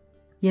பெரியத்தனம்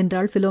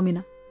என்றாள்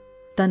பிலோமினா.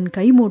 தன்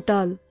கை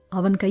மூட்டால்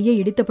அவன் கையை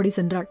இடித்தபடி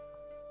சென்றாள்.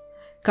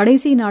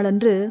 கடைசி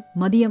நாளன்று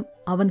மதியம்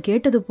அவன்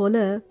கேட்டது போல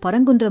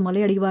பரங்குன்ற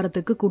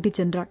மலையடிவாரத்துக்கு கூட்டிச்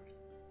சென்றாள்.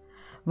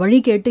 வழி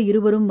கேட்டு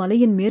இருவரும்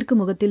மலையின் மேற்கு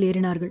முகத்தில்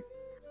ஏறினார்கள்.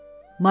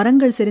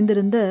 மரங்கள்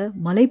செறிந்திருந்த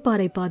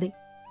மலைப்பாறை பாதை,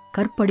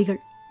 கற்படிகள்,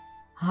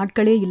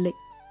 ஆட்களே இல்லை.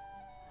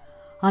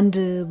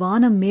 அன்று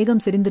வானம்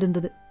மேகம்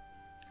செறிந்திருந்தது.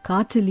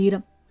 காற்றில்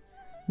ஈரம்,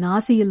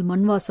 நாசியில்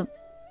மண்வாசம்.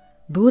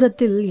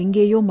 தூரத்தில்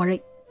எங்கேயோ மழை.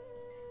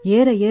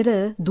 ஏற ஏற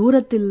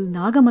தூரத்தில்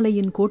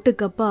நாகமலையின்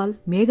கோட்டுக்கப்பால்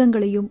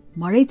மேகங்களையும்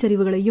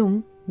மழைச்சரிவுகளையும்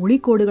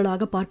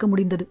ஒளிக்கோடுகளாக பார்க்க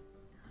முடிந்தது.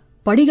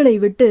 படிகளை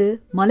விட்டு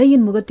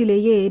மலையின்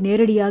முகத்திலேயே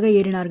நேரடியாக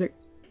ஏறினார்கள்.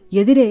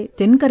 எதிரே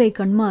தென்கரை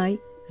கண்மாய்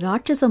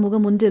ராட்சச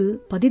முகம் ஒன்றில்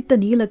பதித்த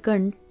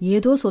நீலக்கண்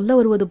ஏதோ சொல்ல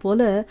வருவது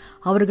போல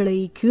அவர்களை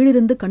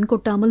கீழிருந்து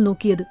கண்கொட்டாமல்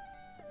நோக்கியது.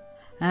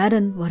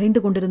 ஆரன் வரைந்து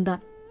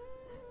கொண்டிருந்தான்.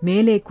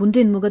 மேலே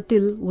குன்றின்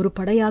முகத்தில் ஒரு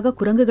படையாக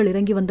குரங்குகள்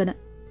இறங்கி வந்தன.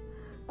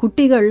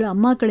 குட்டிகள்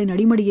அம்மாக்களின்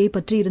அடிமடியை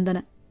பற்றியிருந்தன.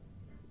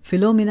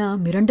 பிலோமினா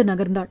மிரண்டு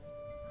நகர்ந்தாள்.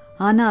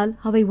 ஆனால்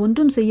அவை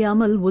ஒன்றும்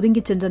செய்யாமல்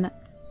ஒதுங்கிச் சென்றன.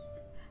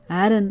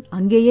 ஆரன்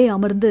அங்கேயே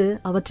அமர்ந்து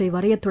அவற்றை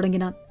வரையத்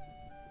தொடங்கினான்.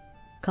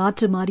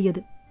 காற்று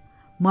மாறியது.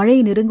 மழை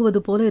நெருங்குவது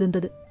போல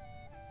இருந்தது.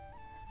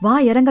 வா,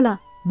 இறங்கலாம்,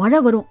 மழை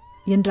வரும்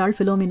என்றாள்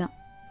பிலோமினா.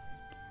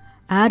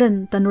 ஆரன்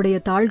தன்னுடைய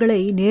தாள்களை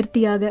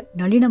நேர்த்தியாக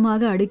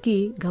நளினமாக அடுக்கி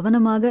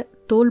கவனமாக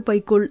தோல்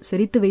பைக்குள்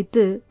செரித்து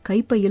வைத்து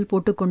கைப்பையில்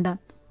போட்டுக்கொண்டான்.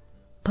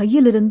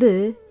 பையிலிருந்து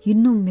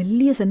இன்னும்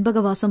மெல்லிய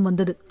செண்பக வாசம்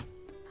வந்தது.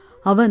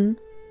 அவன்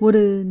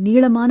ஒரு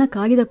நீளமான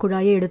காகித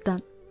குழாயை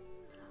எடுத்தான்.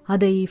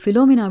 அதை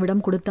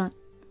பிலோமினாவிடம் கொடுத்தான்.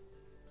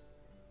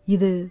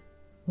 இது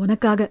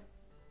உனக்காக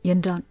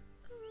என்றான்.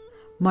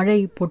 மழை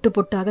பொட்டு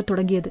பொட்டாக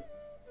தொடங்கியது.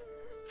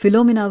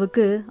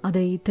 பிலோமினாவுக்கு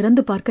அதை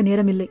திறந்து பார்க்க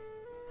நேரமில்லை.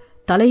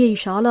 தலையை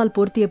ஷாலால்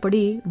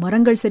போர்த்தியபடி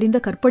மரங்கள் செறிந்த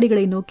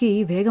கற்படிகளை நோக்கி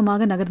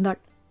வேகமாக நகர்ந்தாள்.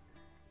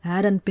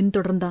 ஆரன்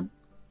பின்தொடர்ந்தான்.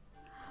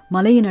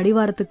 மலையின்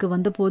அடிவாரத்துக்கு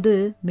வந்தபோது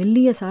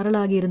மெல்லிய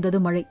சாரலாகியிருந்தது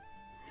மழை.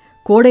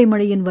 கோடை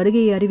மழையின்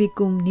வருகையை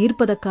அறிவிக்கும்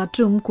நீர்ப்பதக்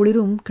காற்றும்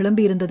குளிரும்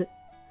கிளம்பியிருந்தது.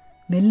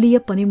 மெல்லிய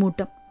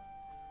பனிமூட்டம்.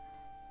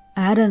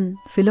 ஆரன்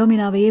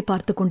பிலோமினாவையே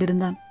பார்த்து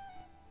கொண்டிருந்தான்.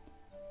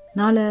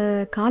 நாளை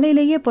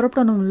காலையிலேயே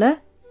புறப்படணும்ல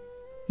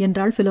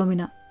என்றாள்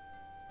பிலோமினா.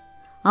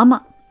 ஆமா,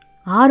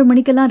 6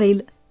 மணிக்கெல்லாம்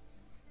ரயில்.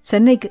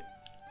 சென்னைக்கு,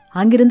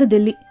 அங்கிருந்து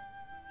டெல்லி.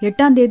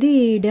 8ஆம் தேதி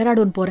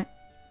டேராடூன் போறேன்.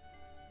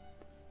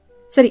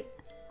 சரி,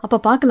 அப்ப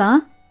பார்க்கலாம்.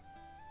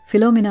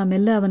 பிலோமினா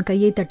மெல்ல அவன்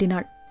கையை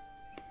தட்டினாள்.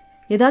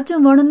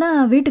 ஏதாச்சும் வேணும்னா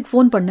வீட்டுக்கு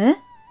ஃபோன் பண்ணு.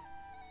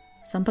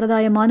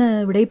 சம்பிரதாயமான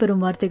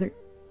விடைபெறும் வார்த்தைகள்.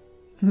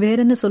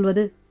 வேறென்ன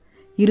சொல்வது?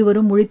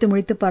 இருவரும் முழித்து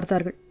முழித்து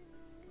பார்த்தார்கள்.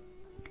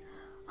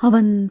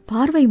 அவன்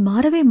பார்வை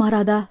மாறவே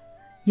மாறாதா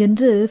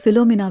என்று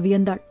பிலோமினா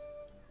வியந்தாள்.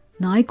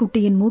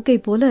 நாய்க்குட்டியின் மூக்கை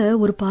போல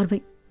ஒரு பார்வை.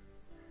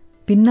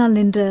 பின்னால்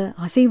நின்ற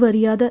அசைவு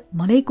அறியாத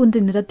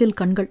மலைக்குன்றின் நிறத்தில்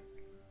கண்கள்.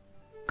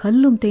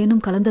 கல்லும்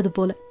தேனும் கலந்தது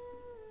போல.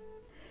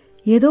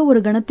 ஏதோ ஒரு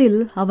கணத்தில்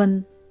அவன்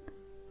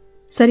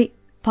சரி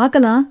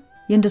பார்க்கலாம்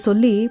என்று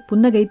சொல்லி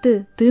புன்னகைத்து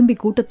திரும்பி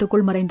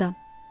கூட்டத்துக்குள் மறைந்தான்.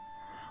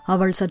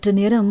 அவள் சற்று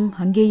நேரம்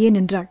அங்கேயே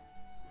நின்றாள்.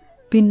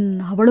 பின்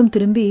அவளும்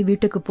திரும்பி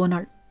வீட்டுக்கு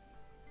போனாள்.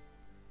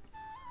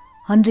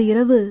 அன்று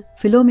இரவு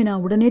பிலோமினா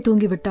உடனே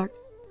தூங்கிவிட்டாள்.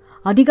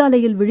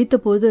 அதிகாலையில்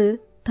விழித்தபோது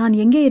தான்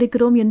எங்கே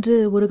இருக்கிறோம் என்று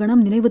ஒரு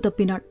கணம் நினைவு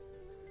தப்பினாள்.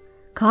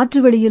 காற்று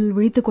வெளியில்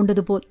விழித்து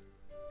கொண்டது போல்.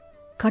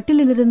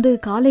 கட்டிலிலிருந்து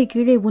காலை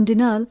கீழே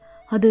ஊன்றினால்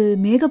அது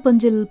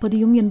மேகப்பஞ்சில்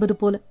பதியும் என்பது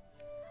போல.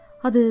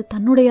 அது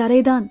தன்னுடைய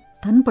அறைதான்,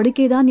 தன்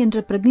படுக்கைதான் என்ற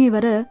பிரக்ஞை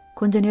வர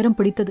கொஞ்ச நேரம்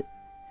பிடித்தது.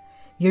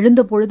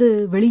 எழுந்த பொழுது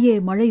வெளியே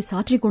மழை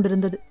சாற்றிக்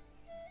கொண்டிருந்தது.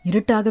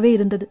 இருட்டாகவே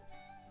இருந்தது.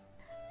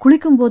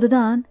 குளிக்கும்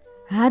போதுதான்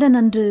ஆரன்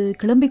அன்று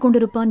கிளம்பிக்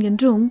கொண்டிருப்பான்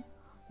என்றும்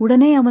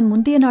உடனே அவன்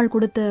முந்தைய நாள்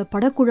கொடுத்த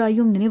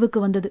படக்குழாயும் நினைவுக்கு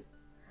வந்தது.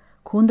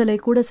 கூந்தலை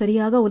கூட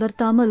சரியாக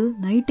உலர்த்தாமல்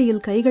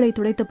நைட்டியில் கைகளை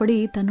துடைத்தபடி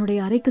தன்னுடைய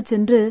அறைக்கு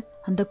சென்று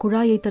அந்த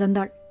குழாயை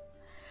திறந்தாள்.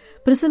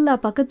 பிரிசில்லா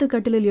பக்கத்து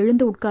கட்டிலில்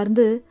எழுந்து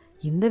உட்கார்ந்து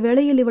இந்த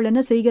வேளையில் இவள்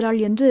என்ன செய்கிறாள்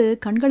என்று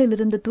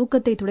கண்களிலிருந்து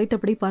தூக்கத்தை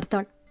துடைத்தபடி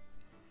பார்த்தாள்.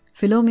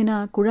 பிலோமினா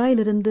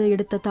குழாயிலிருந்து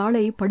எடுத்த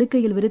தாளை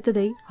படுக்கையில்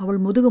விரித்ததை அவள்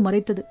முதுகு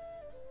மறைத்தது.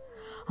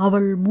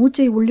 அவள்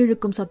மூச்சை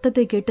உள்ளிழுக்கும்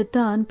சப்தத்தை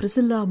கேட்டுத்தான்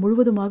பிரிசில்லா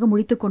முழுவதுமாக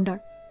முழித்துக்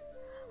கொண்டாள்.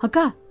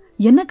 அக்கா,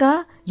 என்னக்கா,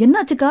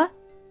 என்னாச்சுக்கா?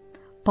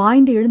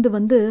 பாய்ந்து எழுந்து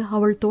வந்து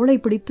அவள் தோளை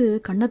பிடித்து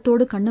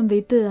கன்னத்தோடு கன்னம்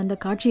வைத்து அந்த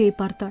காட்சியை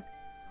பார்த்தாள்.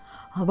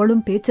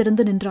 அவளும்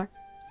பேச்சறிந்து நின்றாள்.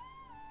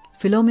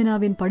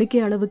 பிலோமினாவின் படுக்கை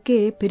அளவுக்கே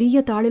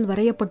பெரிய தாளில்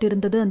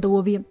வரையப்பட்டிருந்தது அந்த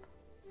ஓவியம்.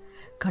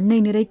 கண்ணை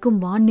நிறைக்கும்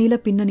வான்நீல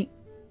பின்னணி.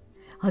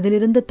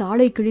 அதிலிருந்து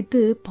தாளை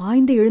கிழித்து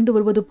பாய்ந்து எழுந்து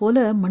வருவது போல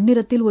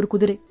மண்ணிறத்தில் ஒரு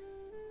குதிரை.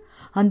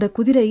 அந்த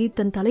குதிரை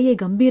தன் தலையை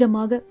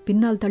கம்பீரமாக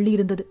பின்னால்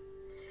தள்ளியிருந்தது.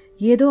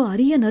 ஏதோ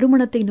அரிய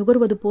நறுமணத்தை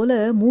நுகர்வது போல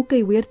மூக்கை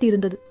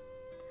உயர்த்தியிருந்தது.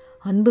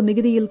 அன்பு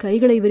மிகுதியில்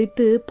கைகளை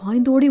விரித்து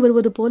பாய்ந்தோடி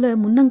வருவது போல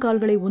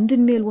முன்னங்கால்களை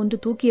ஒன்றின் மேல் ஒன்று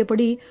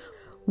தூக்கியபடி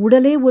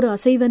உடலே ஒரு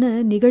அசைவென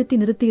நிகழ்த்தி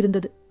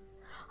நிறுத்தியிருந்தது.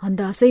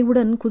 அந்த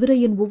அசைவுடன்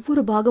குதிரையின்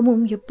ஒவ்வொரு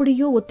பாகமும்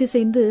எப்படியோ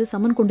ஒத்திசைந்து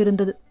சமன்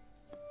கொண்டிருந்தது.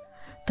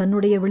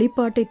 தன்னுடைய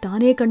வெளிப்பாட்டை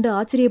தானே கண்டு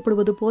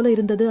ஆச்சரியப்படுவது போல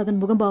இருந்தது அதன்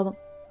முகபாவம்.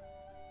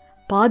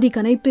 பாதி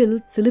கனைப்பில்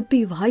சிலுப்பி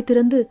வாய்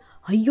திறந்து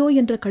ஐயோ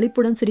என்ற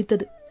களிப்புடன்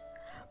சிரித்தது.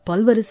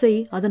 பல்வரிசை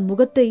அதன்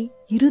முகத்தை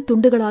 2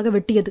 துண்டுகளாக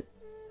வெட்டியது.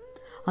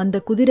 அந்த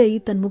குதிரை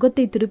தன்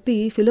முகத்தை திருப்பி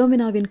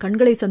பிலோமினாவின்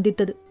கண்களை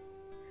சந்தித்தது.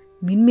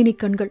 மின்மினி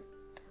கண்கள்,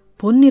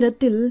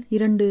 பொன்னிறத்தில்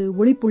 2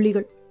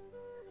 ஒளிப்புள்ளிகள்.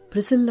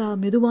 பிரிசில்லா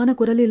மெதுவான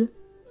குரலில்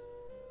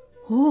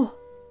ஓ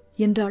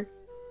என்றாள்.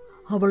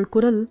 அவள்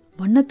குரல்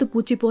வண்ணத்து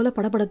பூச்சி போல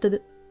படபடத்தது.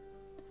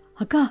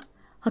 அக்கா,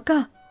 அக்கா,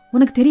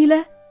 உனக்கு தெரியல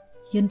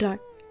என்றாள்.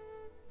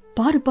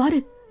 பாரு பாரு.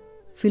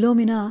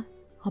 பிலோமினா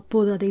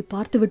அப்போது அதை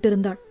பார்த்து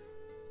விட்டிருந்தாள்.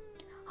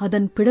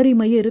 அதன் பிடரி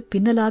மயிர்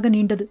பின்னலாக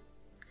நீண்டது.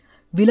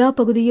 விலா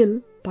பகுதியில்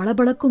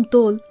பளபளக்கும்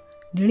தோல்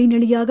நெளி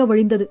நெளியாக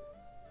வழிந்தது.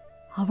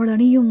 அவள்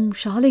அணியும்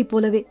ஷாலை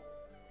போலவே.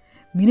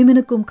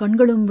 மினுமினுக்கும்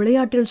கண்களும்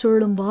விளையாட்டில்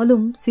சுழலும்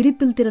வாலும்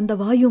சிரிப்பில் திறந்த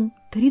வாயும்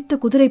தெரித்த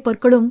குதிரை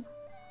பற்களும்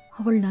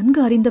அவள் நன்கு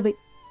அறிந்தவை.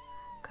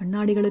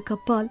 கண்ணாடிகளுக்கு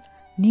அப்பால்,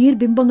 நீர்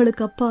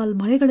பிம்பங்களுக்கு அப்பால்,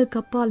 மலைகளுக்கு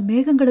அப்பால்,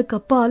 மேகங்களுக்கு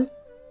அப்பால்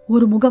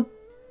ஒரு முகம்,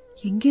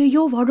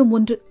 எங்கேயோ வாழும்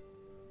ஒன்று.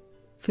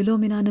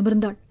 பிலோமினா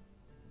நிமிர்ந்தாள்.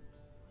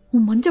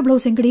 உன் மஞ்ச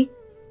பிளவுஸ் எங்கடி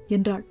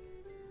என்றாள்.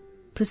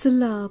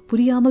 பிரிசில்லா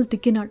புரியாமல்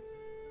திக்கினாள்.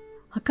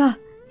 அக்கா,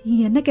 நீ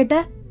என்ன கேட்ட?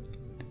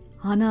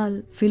 ஆனால்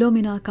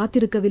பிலோமினா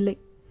காத்திருக்கவில்லை.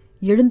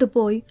 எழுந்து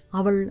போய்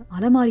அவள்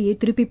அலமாரியை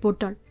திருப்பி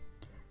போட்டாள்.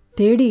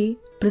 தேடி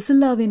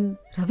பிரிசில்லாவின்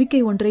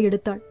ரவிக்கை ஒன்றை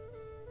எடுத்தாள்.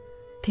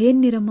 தேன்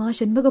நிறமா,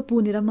 செண்பகப்பூ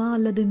நிறமா,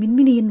 அல்லது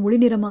மின்மினியின் ஒளி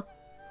நிறமா?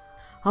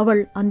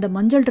 அவள் அந்த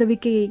மஞ்சள்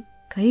ரவிக்கையை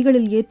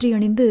கைகளில் ஏற்றி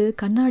அணிந்து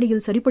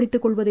கண்ணாடியில்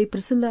சரிப்படுத்திக் கொள்வதை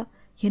பிரிசில்லா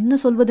என்ன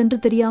சொல்வதென்று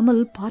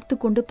தெரியாமல் பார்த்து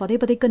கொண்டு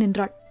பதைபதைக்க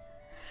நின்றாள்.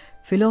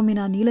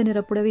 பிலோமினா நீல நிற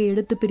புடவையை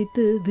எடுத்து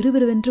பிரித்து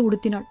விறுவிறுவென்று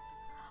உடுத்தினாள்.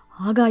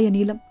 ஆகாய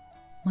நீலம்,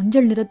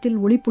 மஞ்சள் நிறத்தில்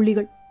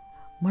ஒளிப்புள்ளிகள்.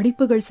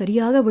 மடிப்புகள்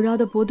சரியாக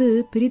விழாத போது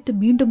பிரித்து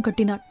மீண்டும்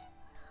கட்டினாள்.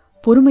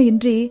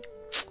 பொறுமையின்றி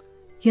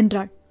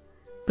என்றாள்.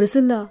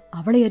 பிரிசில்லா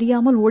அவளை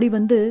அறியாமல் ஓடி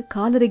வந்து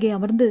காலருகே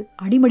அமர்ந்து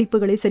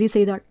அடிமடிப்புகளை சரி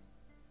செய்தாள்.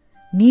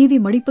 நீவி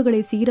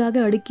மடிப்புகளை சீராக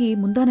அடுக்கி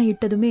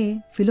முந்தானையிட்டதுமே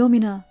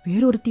பிலோமினா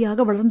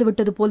வேறொருத்தியாக வளர்ந்து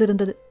விட்டது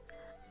போலிருந்தது.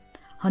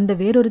 அந்த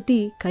வேறொருத்தி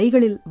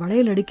கைகளில்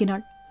வளையல்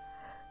அடுக்கினாள்.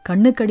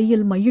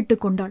 கண்ணுக்கடியில் மையிட்டு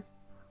கொண்டாள்.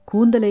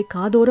 கூந்தலை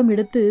காதோரம்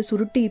எடுத்து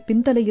சுருட்டி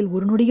பின்தலையில்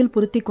ஒரு நொடியில்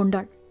பொருத்தி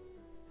கொண்டாள்.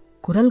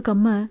 குரல்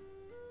கம்ம,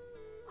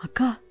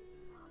 அக்கா,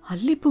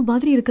 அல்லிப்பூ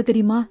மாதிரி இருக்க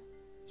தெரியுமா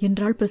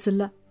என்றாள்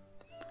பிரிசில்லா.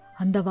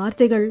 அந்த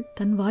வார்த்தைகள்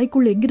தன்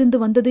வாய்க்குள் எங்கிருந்து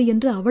வந்தது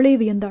என்று அவளே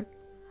வியந்தாள்.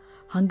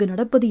 அங்கு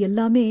நடப்பது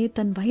எல்லாமே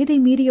தன் வயதை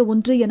மீறிய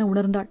ஒன்று என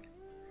உணர்ந்தாள்.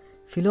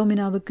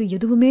 பிலோமினாவுக்கு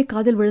எதுவுமே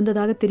காதில்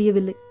விழுந்ததாக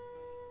தெரியவில்லை.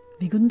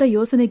 மிகுந்த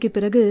யோசனைக்கு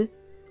பிறகு,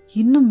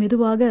 இன்னும்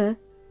மெதுவாக,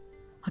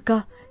 அக்கா,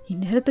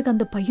 இந்நேரத்துக்கு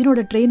அந்த பையனோட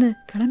ட்ரெயின்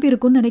கிளம்பி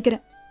இருக்கும்னு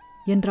நினைக்கிறேன்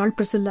என்றாள்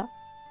பிரிசில்லா.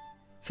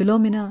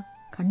 பிலோமினா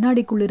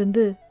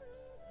கண்ணாடிக்குள்ளிருந்து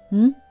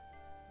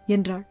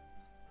என்றாள்.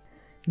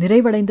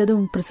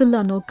 நிறைவடைந்ததும்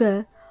பிரிசில்லா நோக்க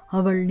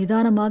அவள்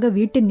நிதானமாக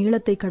வீட்டின்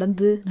நீளத்தை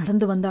கடந்து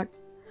நடந்து வந்தாள்.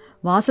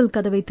 வாசல்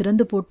கதவை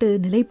திறந்து போட்டு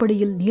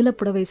நிலைப்படியில்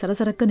நீலப்புடவை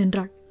சரசரக்க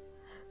நின்றாள்.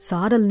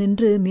 சாரல்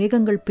நின்று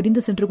மேகங்கள்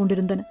பிரிந்து சென்று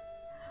கொண்டிருந்தன.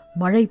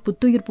 மழை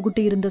புத்துயிர்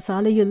புகுட்டியிருந்த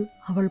சாலையில்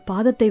அவள்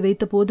பாதத்தை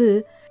வைத்தபோது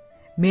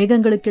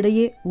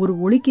மேகங்களுக்கிடையே ஒரு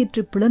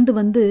ஒளிக்கீற்று பிளந்து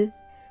வந்து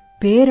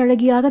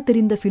பேரழகியாக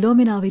தெரிந்த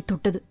பிலோமினாவை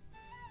தொட்டது.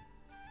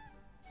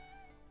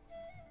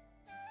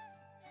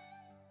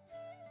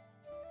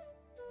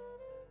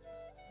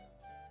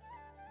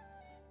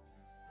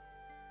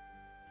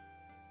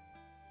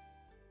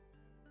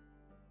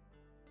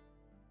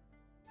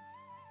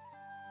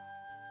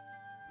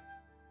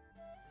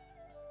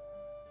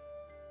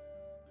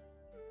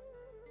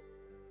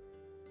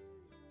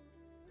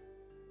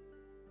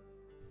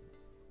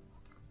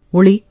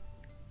 ஒளி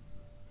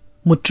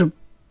முற்றும்.